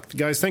Bad Luck.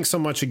 Guys, thanks so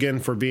much again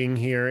for being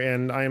here,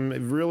 and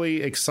I'm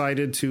really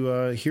excited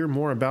to hear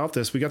more about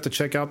this. We got to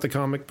check out the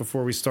comic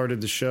before we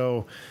started the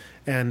show,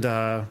 and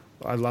I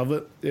love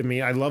it. I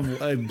mean, I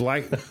love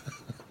Black...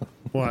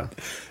 What?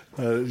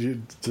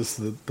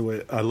 Just the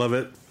way... I love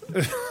it.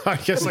 I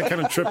guess I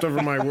kind of tripped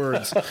over my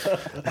words.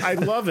 I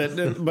love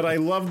it, but I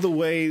love the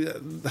way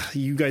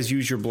you guys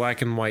use your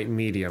black and white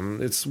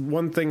medium. It's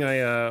one thing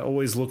I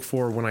always look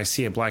for when I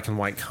see a black and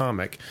white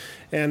comic.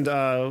 And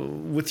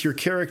with your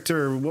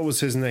character, what was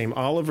his name?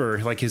 Oliver,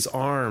 like his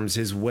arms,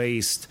 his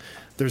waist.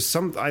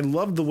 I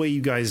love the way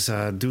you guys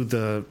do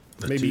the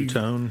maybe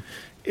two-tone.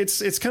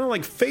 It's kind of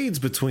like fades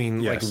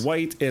between like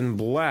white and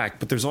black,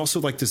 but there's also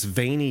like this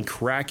veiny,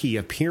 cracky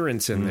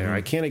appearance in there.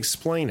 I can't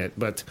explain it,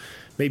 but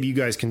maybe you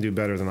guys can do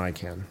better than I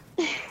can.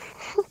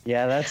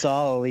 Yeah, that's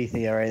all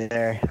Alethea right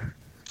there.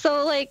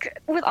 So, like,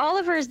 with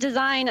Oliver's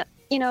design,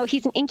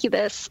 he's an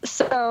incubus,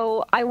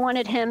 so I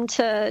wanted him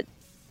to...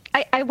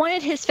 I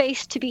wanted his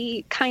face to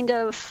be kind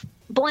of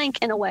blank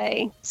in a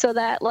way, so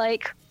that,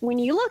 like, when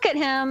you look at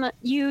him,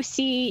 you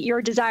see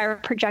your desire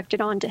projected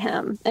onto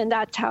him. And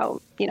that's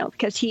how,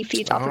 because he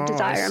feeds off of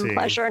desire and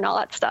pleasure and all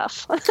that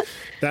stuff.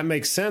 That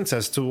makes sense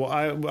as to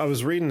why I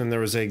was reading, and there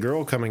was a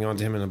girl coming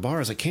onto him in a bar. I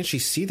was like, can't she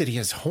see that he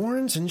has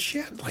horns and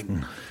shit? Like,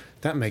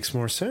 that makes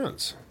more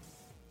sense.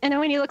 And then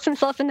when he looks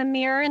himself in the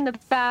mirror in the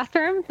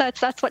bathroom,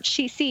 that's what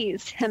she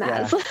sees him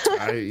as.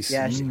 Nice.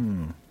 Yeah,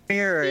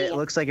 mirror, it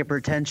looks like a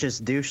pretentious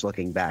douche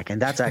looking back, and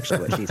that's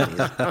actually what she sees.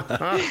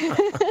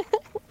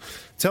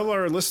 Tell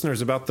our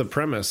listeners about the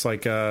premise,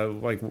 like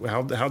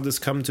how'd this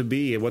come to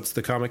be? What's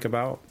the comic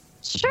about?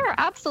 Sure,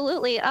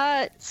 absolutely.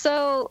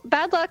 So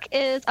Bad Luck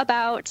is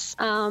about,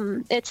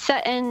 it's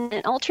set in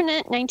an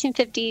alternate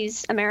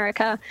 1950s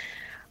America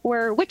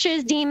where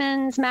witches,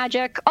 demons,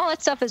 magic, all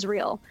that stuff is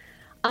real.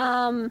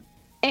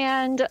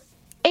 And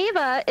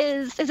Ava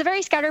is a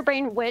very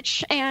scatterbrained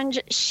witch,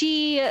 and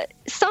she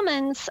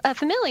summons a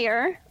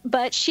familiar,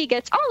 but she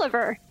gets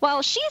Oliver.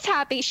 While she's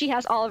happy she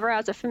has Oliver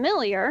as a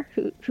familiar,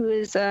 who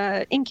is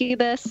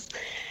incubus,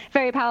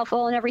 very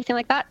powerful and everything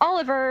like that.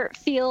 Oliver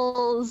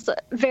feels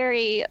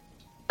very,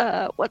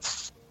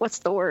 what's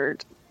the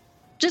word?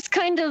 Just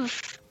kind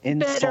of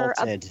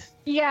insulted.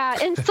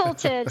 Bitter,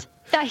 insulted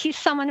that he's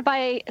summoned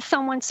by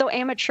someone so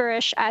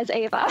amateurish as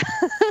Ava.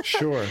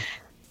 Sure.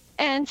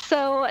 And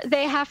so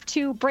they have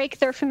to break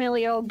their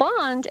familial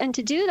bond, and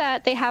to do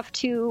that, they have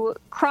to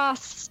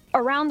cross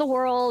around the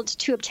world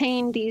to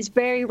obtain these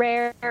very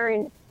rare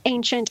and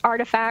ancient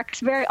artifacts,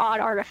 very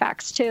odd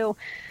artifacts too,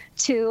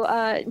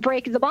 to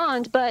break the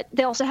bond. But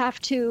they also have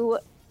to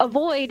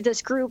avoid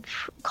this group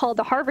called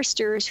the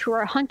Harvesters, who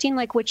are hunting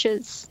like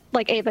witches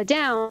like Ava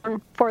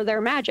down for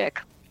their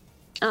magic,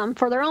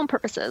 for their own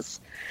purposes.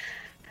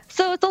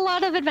 So it's a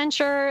lot of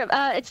adventure.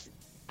 It's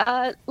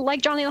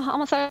like Johnny the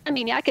Homicidal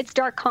Maniac, it's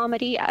dark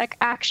comedy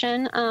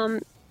action,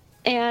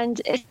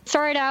 and it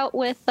started out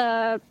with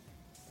I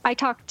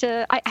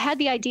had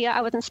the idea.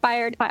 I was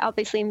inspired by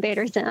obviously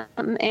Invader Zim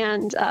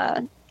and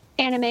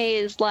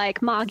animes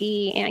like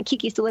Magi and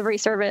Kiki's Delivery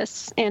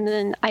Service, and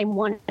then I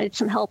wanted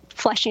some help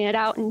fleshing it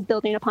out and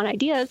building upon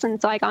ideas,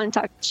 and so I got in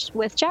touch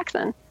with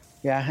Jackson.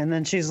 Yeah, and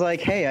then she's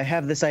like, hey, I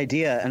have this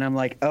idea, and I'm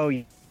like, oh,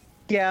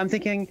 yeah, I'm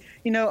thinking,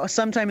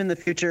 sometime in the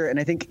future, and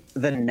I think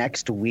the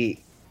next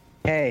week,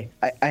 hey,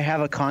 I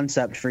have a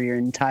concept for your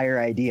entire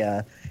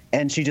idea.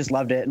 And she just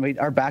loved it. And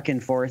our back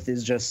and forth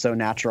is just so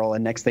natural.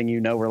 And next thing you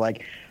know, we're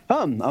like,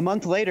 a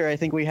month later, I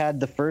think we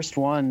had the first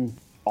one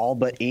all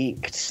but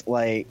inked,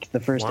 like the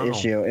first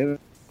issue.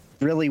 It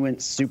really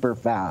went super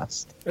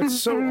fast. It's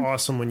so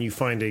awesome when you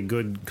find a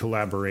good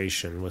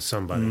collaboration with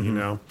somebody,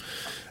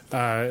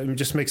 It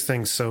just makes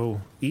things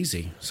so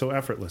easy, so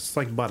effortless. It's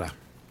like butter.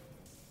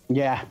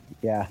 Yeah.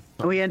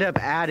 We end up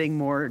adding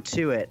more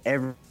to it.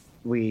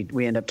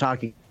 We end up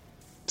talking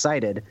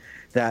excited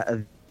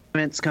that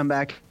events come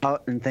back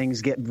out and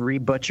things get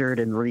rebutchered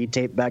and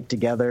retaped back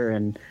together,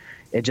 and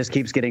it just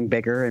keeps getting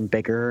bigger and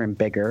bigger and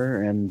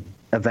bigger, and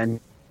eventually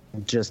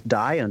just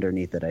die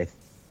underneath it.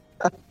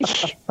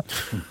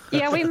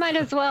 Yeah, we might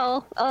as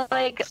well.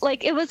 Like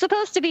it was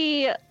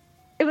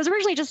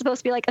originally just supposed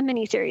to be like a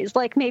mini series,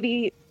 like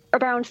maybe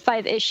around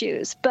 5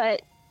 issues.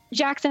 But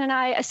Jackson and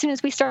I, as soon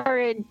as we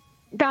started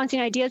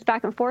bouncing ideas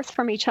back and forth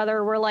from each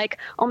other, we're like,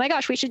 oh my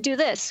gosh, we should do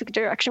this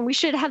direction. We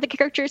should have the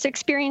characters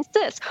experience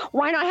this.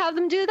 Why not have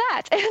them do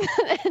that?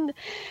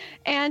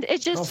 and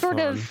it just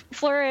sort of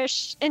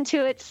flourished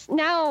into its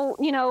now,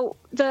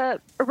 the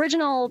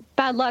original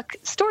Bad Luck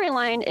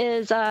storyline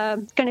is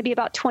going to be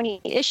about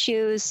 20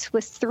 issues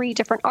with 3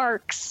 different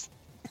arcs.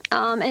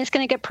 And it's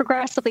going to get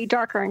progressively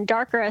darker and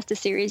darker as the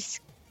series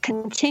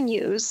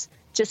continues,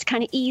 just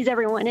kind of ease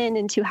everyone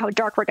into how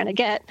dark we're going to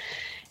get.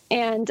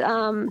 And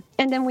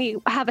then we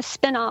have a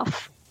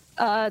spin-off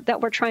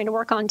that we're trying to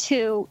work on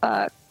too,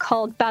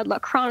 called Bad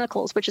Luck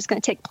Chronicles, which is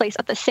going to take place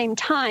at the same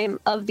time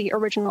of the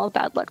original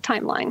Bad Luck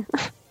timeline.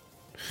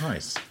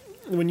 Nice.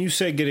 When you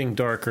say getting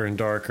darker and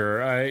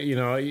darker,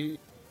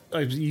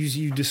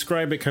 you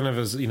describe it kind of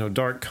as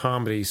dark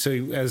comedy. So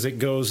as it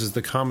goes, is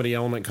the comedy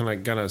element kind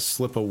of gonna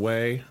slip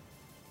away?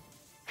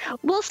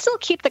 We'll still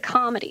keep the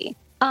comedy,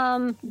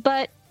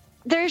 but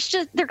they're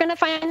going to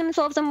find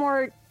themselves in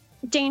more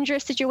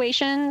dangerous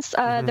situations.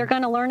 They're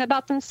going to learn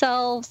about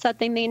themselves that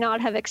they may not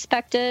have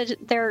expected.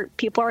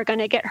 People are going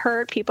to get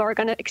hurt. People are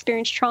going to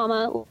experience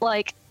trauma.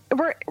 Like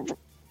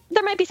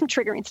there might be some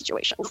triggering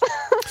situations.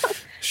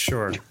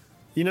 Sure.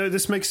 You know,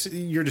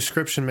 your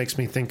description makes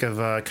me think of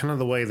kind of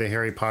the way the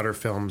Harry Potter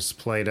films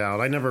played out.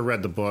 I never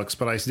read the books,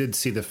 but I did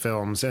see the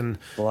films, and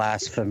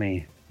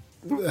blasphemy.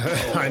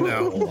 I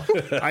know.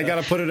 I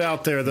got to put it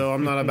out there, though.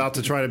 I'm not about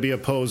to try to be a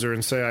poser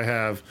and say I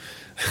have.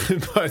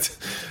 But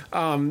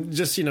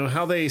just, you know,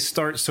 how they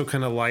start so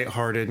kind of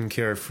lighthearted and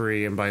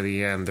carefree, and by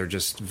the end they're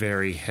just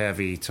very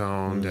heavy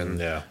toned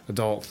and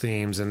adult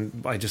themes,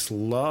 and I just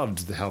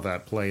loved how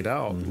that played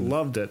out.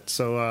 Loved it.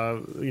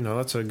 So, you know,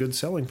 that's a good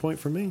selling point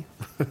for me.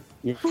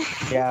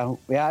 Yeah.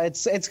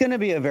 It's going to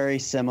be a very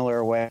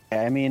similar way.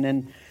 I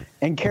mean,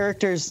 and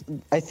characters,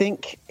 I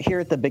think here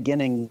at the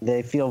beginning,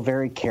 they feel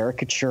very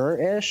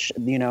caricature-ish.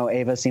 You know,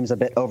 Ava seems a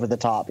bit over the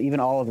top. Even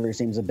Oliver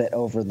seems a bit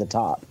over the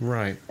top.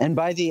 Right. And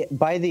by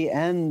the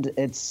end,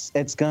 it's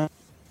going to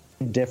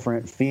be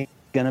different. It's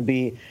going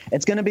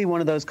to be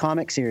one of those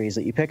comic series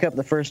that you pick up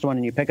the first one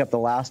and you pick up the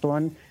last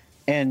one,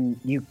 and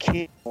you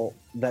can't tell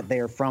that they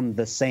are from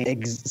the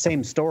same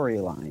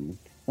storyline.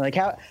 Like,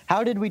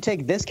 how did we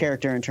take this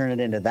character and turn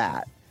it into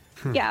that?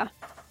 Yeah,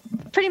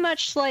 pretty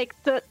much. Like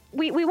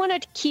we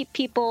wanted to keep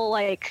people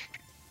like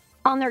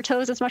on their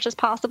toes as much as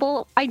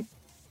possible.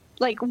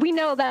 We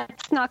know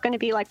that's not going to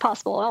be like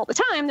possible all the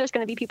time. There's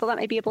going to be people that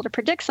might be able to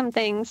predict some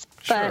things,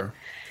 Sure.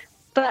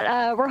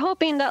 But we're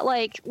hoping that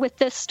like with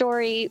this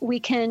story, we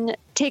can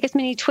take as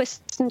many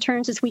twists and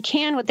turns as we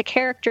can with the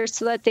characters,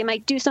 so that they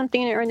might do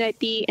something or might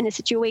be in a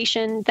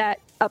situation that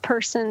a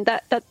person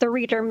that the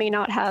reader may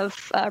not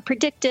have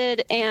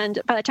predicted. And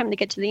by the time they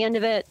get to the end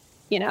of it,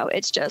 you know,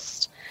 it's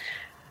just,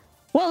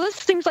 well, this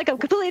seems like a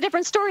completely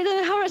different story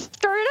than how it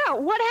started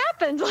out. What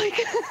happened? Like,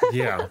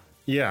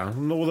 Yeah.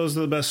 Well, those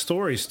are the best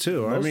stories,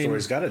 too. Most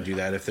stories got to do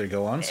that if they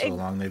go on so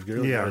long. They've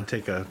really got to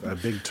take a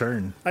big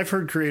turn. I've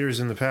heard creators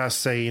in the past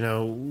say, you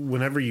know,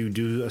 whenever you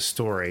do a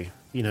story,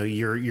 you know,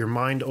 your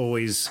mind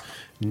always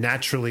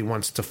naturally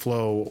wants to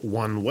flow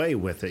one way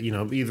with it, you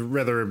know,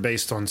 whether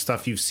based on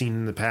stuff you've seen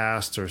in the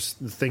past or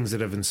things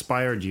that have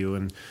inspired you.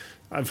 And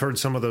I've heard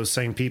some of those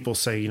same people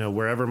say, you know,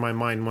 wherever my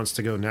mind wants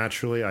to go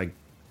naturally, I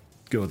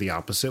go the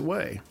opposite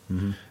way.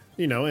 Mm-hmm.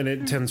 You know, and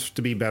it tends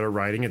to be better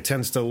writing. It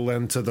tends to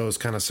lend to those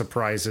kind of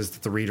surprises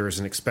that the reader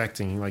isn't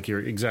expecting, like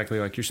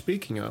you're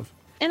speaking of.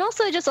 And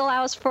also it just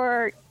allows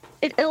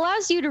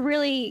you to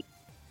really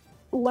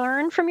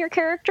learn from your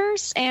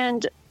characters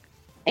and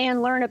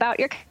learn about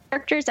your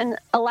characters and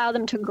allow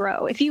them to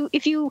grow. If you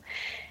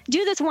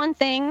do this one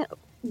thing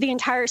the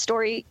entire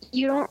story,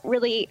 you don't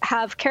really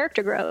have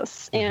character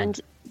growth, and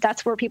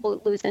that's where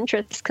people lose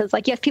interest. Because,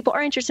 like, yes, people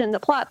are interested in the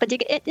plot, but to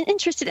get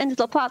interested in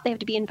the plot, they have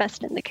to be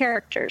invested in the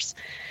characters.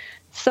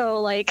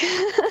 So, like,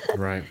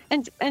 right.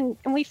 And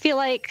we feel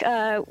like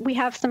we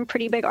have some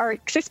pretty big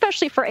arcs,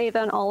 especially for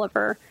Ava and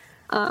Oliver,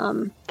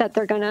 that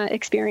they're going to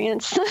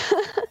experience.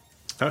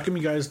 How come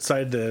you guys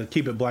decided to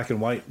keep it black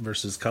and white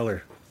versus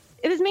color?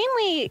 It was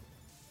mainly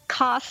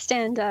cost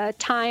and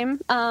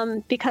time,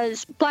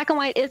 because black and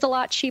white is a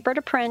lot cheaper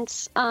to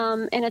print,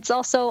 and it's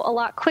also a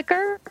lot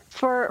quicker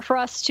for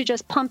us to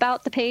just pump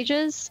out the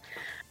pages.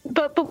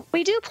 But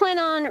we do plan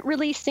on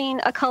releasing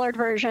a colored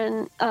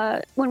version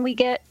when we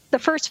get the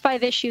first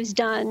 5 issues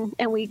done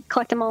and we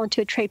collect them all into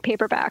a trade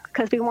paperback,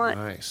 because we want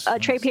a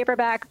trade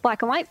paperback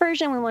black and white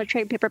version. We want a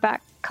trade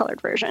paperback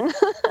colored version.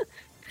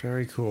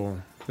 Very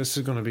cool. This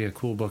is going to be a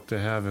cool book to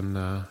have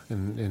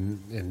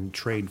in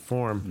trade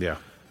form. Yeah.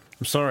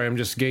 I'm sorry, I'm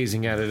just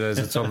gazing at it as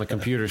it's on the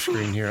computer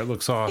screen here. It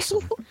looks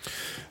awesome.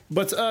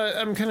 But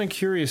I'm kind of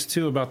curious,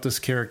 too, about this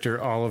character,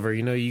 Oliver.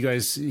 You know, you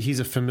guys, he's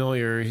a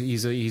familiar.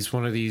 He's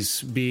one of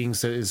these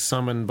beings that is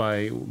summoned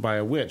by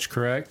a witch,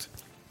 correct?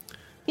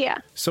 Yeah.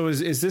 So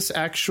is this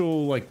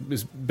actual,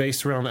 is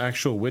based around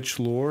actual witch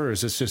lore, or is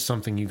this just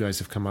something you guys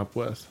have come up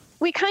with?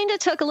 We kind of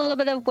took a little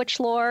bit of witch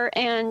lore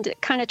and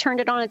kind of turned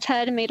it on its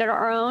head and made it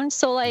our own.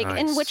 So, like, nice.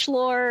 In witch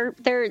lore,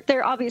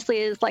 there obviously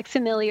is, like,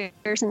 familiars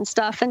and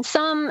stuff. And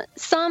some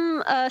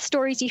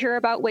stories you hear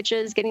about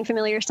witches getting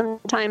familiar,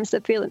 sometimes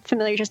the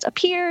familiar just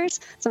appears.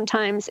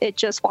 Sometimes it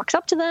just walks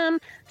up to them.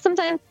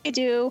 Sometimes they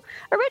do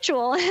a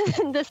ritual.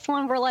 And this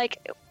one, we're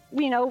like,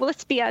 you know,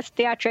 let's be as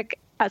theatric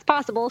as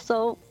possible.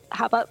 So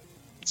how about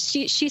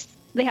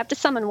they have to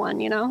summon one,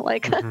 you know,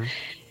 like... Mm-hmm.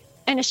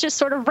 And it's just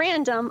sort of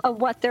random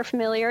of what their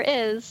familiar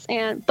is.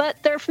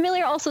 But their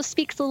familiar also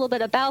speaks a little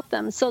bit about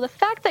them. So the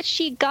fact that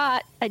she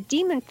got a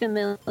demon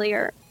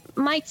familiar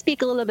might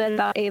speak a little bit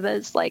about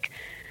Ava's, like,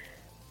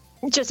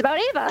 just about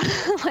Ava.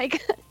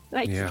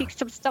 Might speak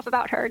some stuff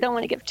about her. Don't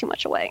want to give too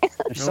much away.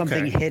 There's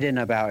something hidden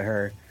about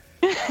her.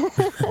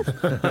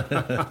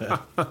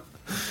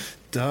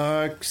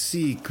 Dark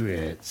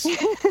secrets.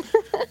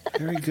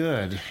 Very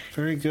good.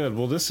 Very good.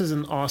 Well, this is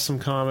an awesome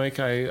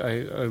comic.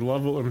 I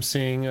love what I'm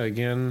seeing.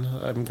 Again,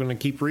 I'm going to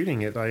keep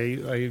reading it.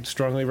 I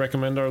strongly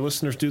recommend our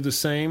listeners do the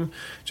same.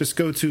 Just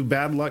go to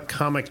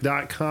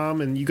badluckcomic.com,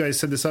 and you guys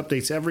said this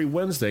updates every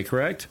Wednesday,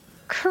 correct?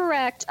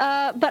 Correct.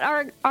 But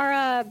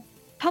our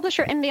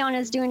publisher, Inbion,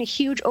 is doing a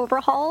huge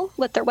overhaul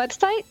with their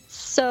website.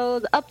 So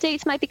the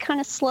updates might be kind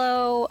of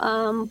slow,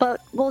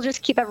 but we'll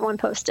just keep everyone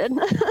posted.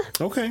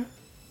 Okay.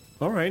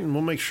 All right, and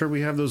we'll make sure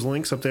we have those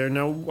links up there.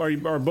 Now,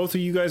 are both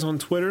of you guys on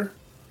Twitter?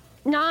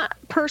 Not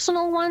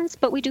personal ones,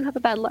 but we do have a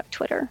Bad Luck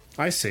Twitter.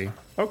 I see.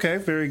 Okay,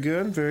 very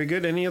good, very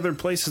good. Any other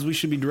places we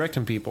should be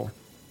directing people?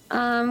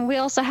 We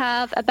also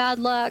have a Bad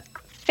Luck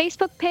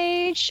Facebook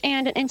page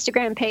and an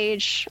Instagram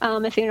page.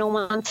 If anyone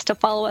wants to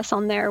follow us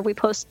on there, we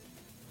post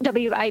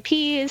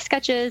WIPs,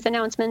 sketches,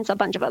 announcements, a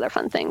bunch of other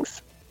fun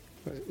things.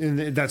 And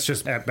that's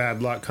just at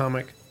Bad Luck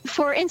Comic?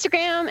 For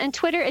Instagram and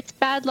Twitter, it's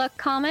Bad Luck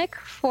Comic.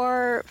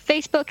 For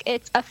Facebook,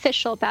 it's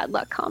Official Bad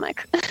Luck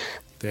Comic.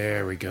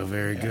 There we go.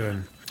 Very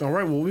good. All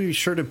right. Well, we'll be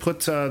sure to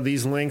put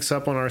these links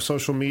up on our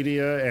social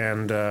media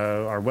and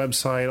our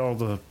website, all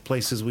the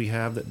places we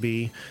have that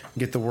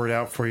get the word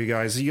out for you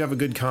guys. You have a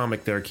good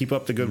comic there. Keep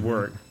up the good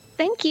work.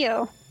 Thank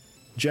you.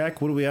 Jack,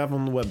 what do we have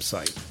on the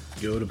website?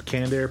 Go to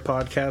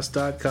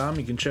cannedairpodcast.com.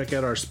 You can check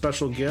out our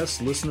special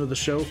guests, listen to the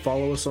show,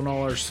 follow us on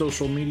all our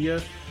social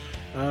media.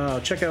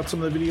 Check out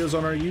some of the videos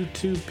on our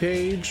YouTube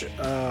page.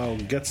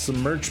 Get some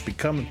merch,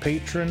 become a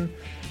patron,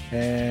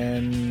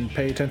 and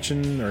pay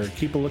attention or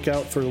keep a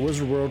lookout for the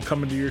Wizard World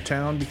coming to your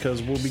town,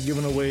 because we'll be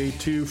giving away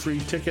 2 free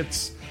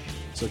tickets.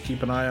 So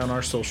keep an eye on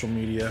our social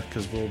media,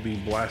 because we'll be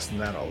blasting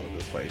that all over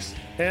the place.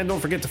 And don't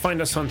forget to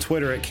find us on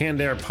Twitter at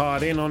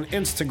CannedAirPod and on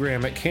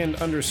Instagram at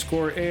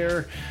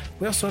Canned_Air.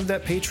 We also have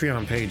that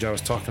Patreon page I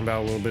was talking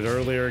about a little bit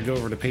earlier. Go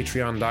over to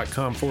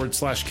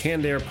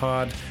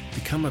patreon.com/CannedAirPod.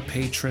 Become a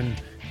patron.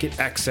 Get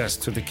access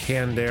to the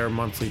Canned Air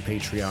monthly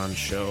Patreon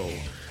show.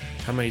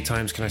 How many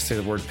times can I say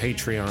the word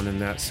Patreon in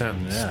that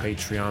sentence? Yeah.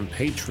 Patreon.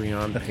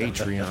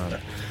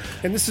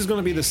 And this is going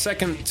to be the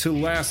second to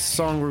last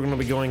song we're going to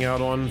be going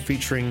out on,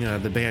 featuring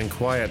the band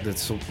Quiet.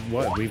 That's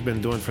what we've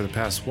been doing for the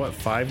past,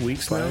 5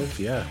 weeks now?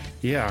 Yeah.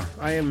 Yeah,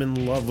 I am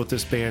in love with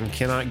this band.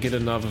 Cannot get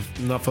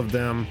enough of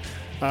them.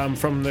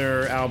 From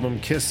their album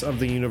Kiss of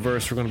the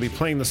Universe, we're going to be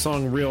playing the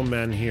song Real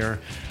Men here.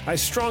 I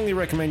strongly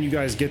recommend you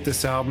guys get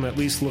this album, at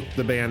least look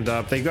the band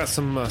up. They've got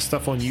some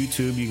stuff on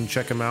YouTube. You can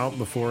check them out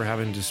before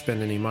having to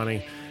spend any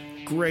money.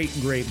 Great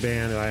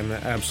band, and I'm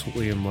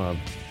absolutely in love.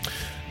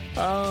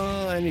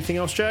 Anything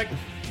else, Jack?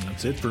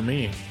 That's it for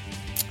me.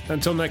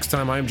 Until next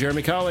time, I'm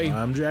Jeremy Colley.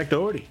 I'm Jack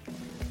Doherty.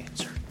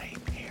 Insert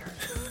name here.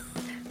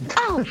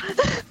 Oh,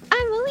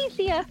 I'm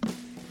Alicia.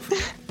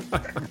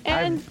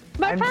 And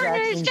my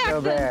partner is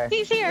Jackson.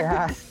 He's here.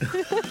 Yeah.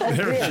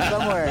 Here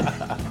somewhere.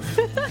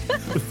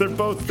 They're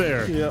both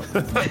there. Yep.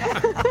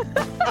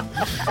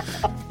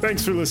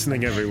 Thanks for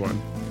listening,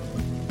 everyone.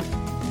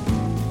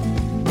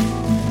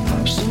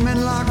 Some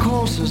men like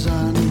horses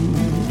and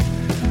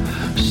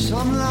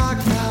some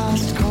like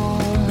fast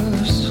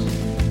cars.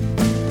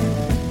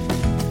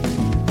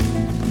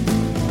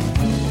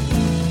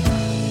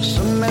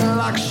 Some men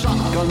like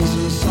shotguns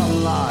and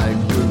some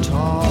like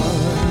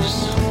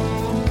guitars.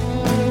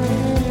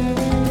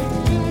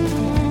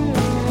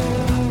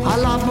 I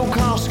love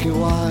Bukowski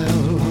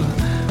while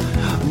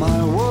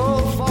my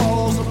world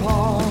falls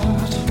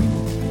apart.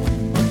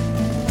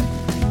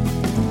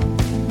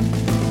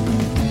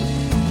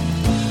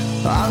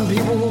 And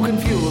people who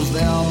confuse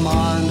their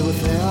mind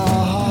with their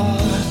heart.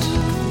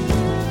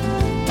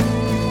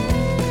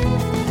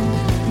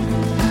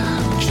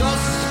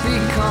 Just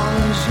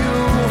because you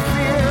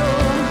feel,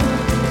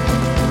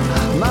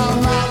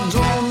 man, that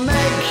don't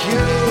make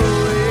you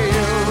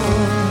real.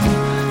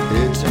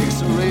 It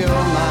takes a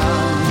real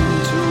man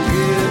to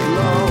get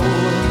low,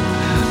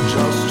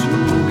 just to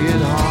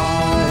get high.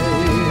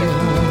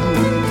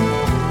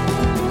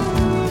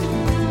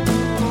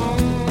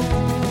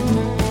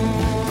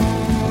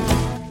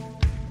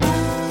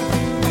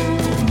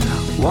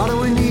 Why do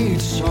we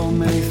need so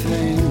many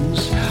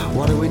things?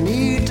 Why do we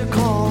need to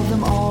call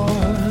them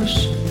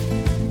ours?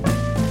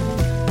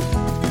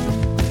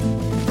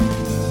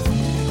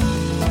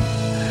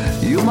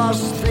 You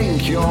must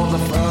think you're the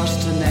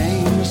first to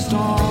name the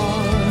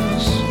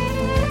stars.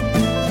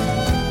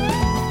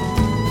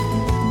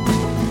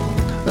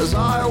 As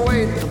I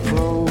await the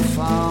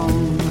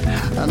profound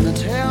and the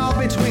tear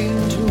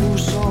between two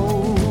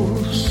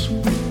souls,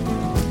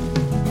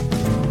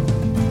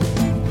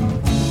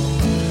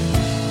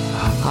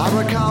 I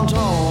recount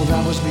all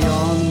that was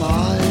beyond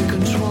my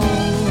control.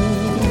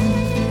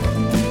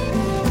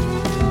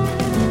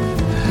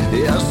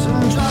 Yes,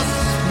 and just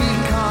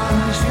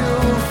because you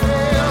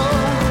feel,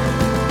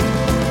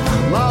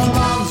 well,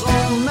 that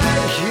don't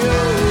make you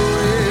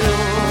real.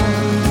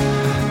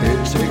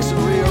 It takes a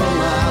real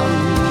man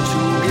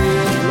to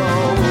get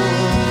low,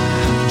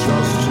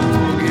 just to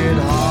get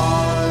high.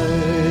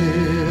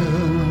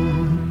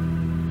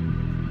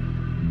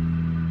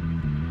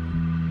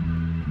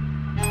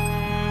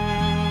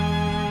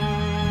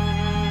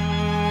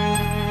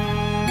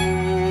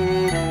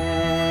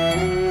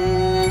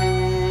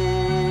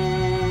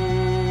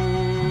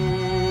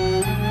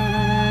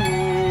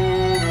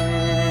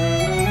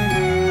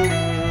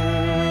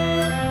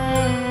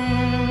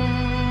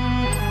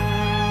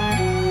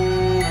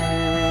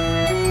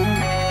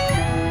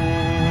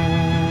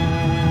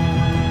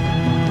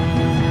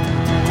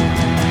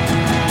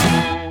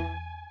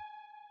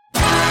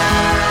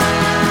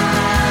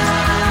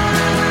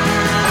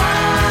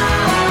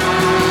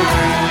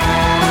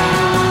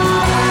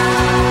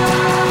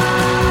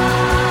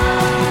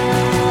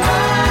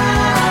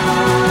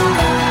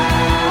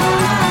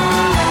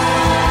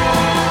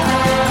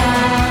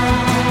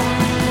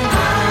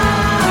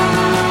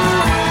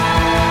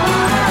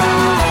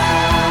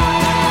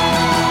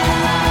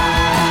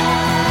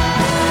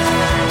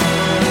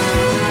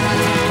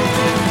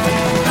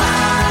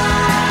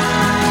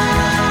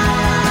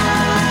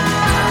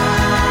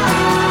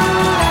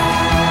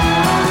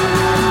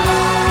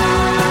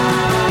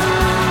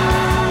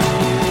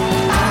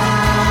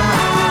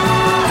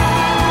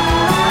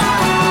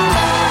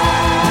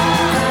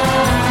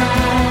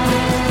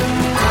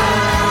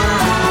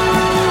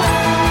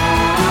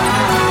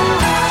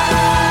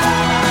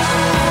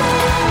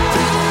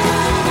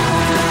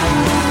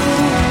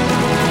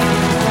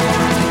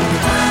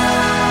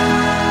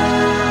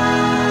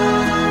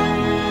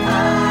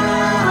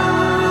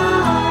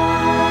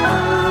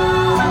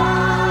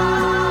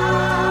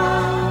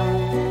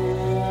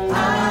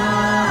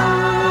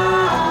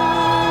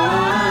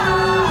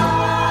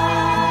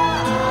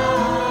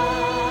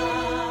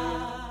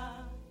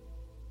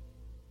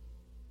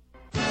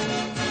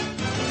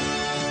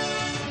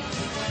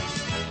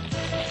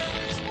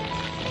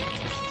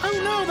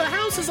 Oh no, the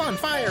house is on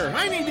fire!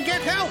 I need to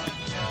get help!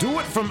 Do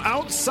it from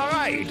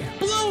outside!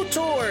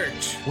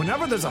 Blowtorch!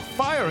 Whenever there's a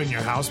fire in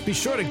your house, be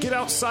sure to get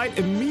outside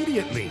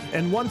immediately.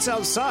 And once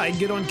outside,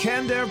 get on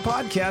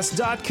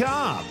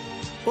CannedAirPodcast.com.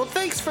 Well,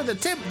 thanks for the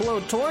tip,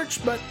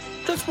 Blowtorch, but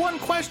just one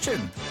question.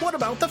 What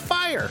about the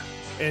fire?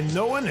 And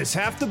knowing is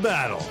half the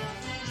battle.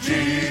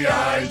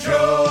 G.I.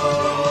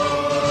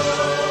 Joe!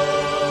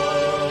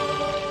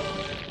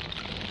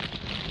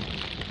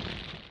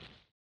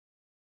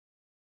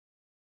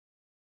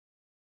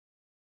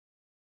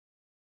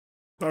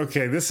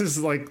 Okay, this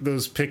is like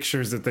those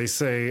pictures that they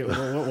say,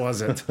 what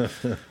was it?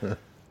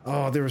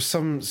 Oh, there was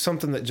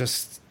something that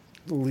just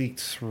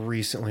leaked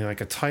recently,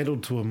 like a title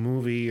to a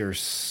movie or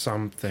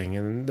something.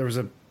 And there was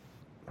I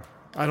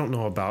don't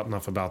know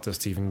enough about this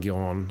to even go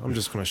on. I'm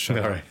just going to shut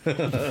up.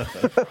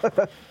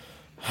 Right.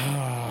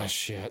 Ah,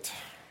 shit.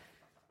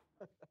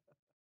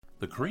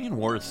 The Korean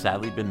War has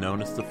sadly been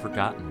known as the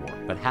Forgotten War,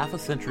 but half a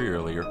century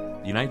earlier,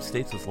 the United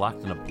States was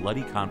locked in a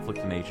bloody conflict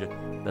in Asia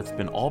that's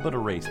been all but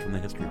erased from the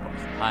history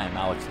books. Hi, I'm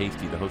Alex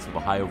Hasty, the host of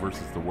Ohio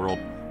vs. the World,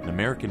 an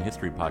American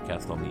history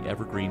podcast on the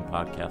Evergreen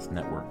Podcast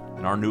Network.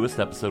 In our newest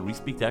episode, we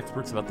speak to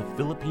experts about the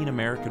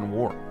Philippine-American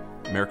War,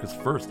 America's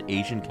first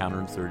Asian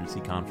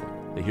counterinsurgency conflict.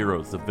 The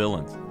heroes, the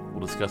villains.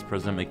 We'll discuss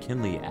President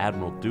McKinley,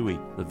 Admiral Dewey,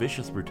 the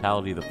vicious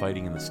brutality of the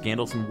fighting, and the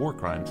scandals and war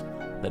crimes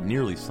that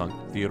nearly sunk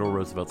Theodore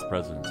Roosevelt's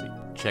presidency.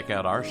 Check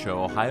out our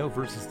show, Ohio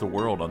vs. the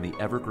World, on the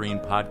Evergreen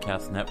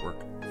Podcast Network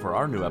for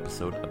our new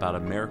episode about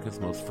America's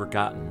most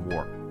forgotten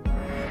war.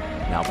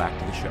 Now back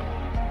to the show.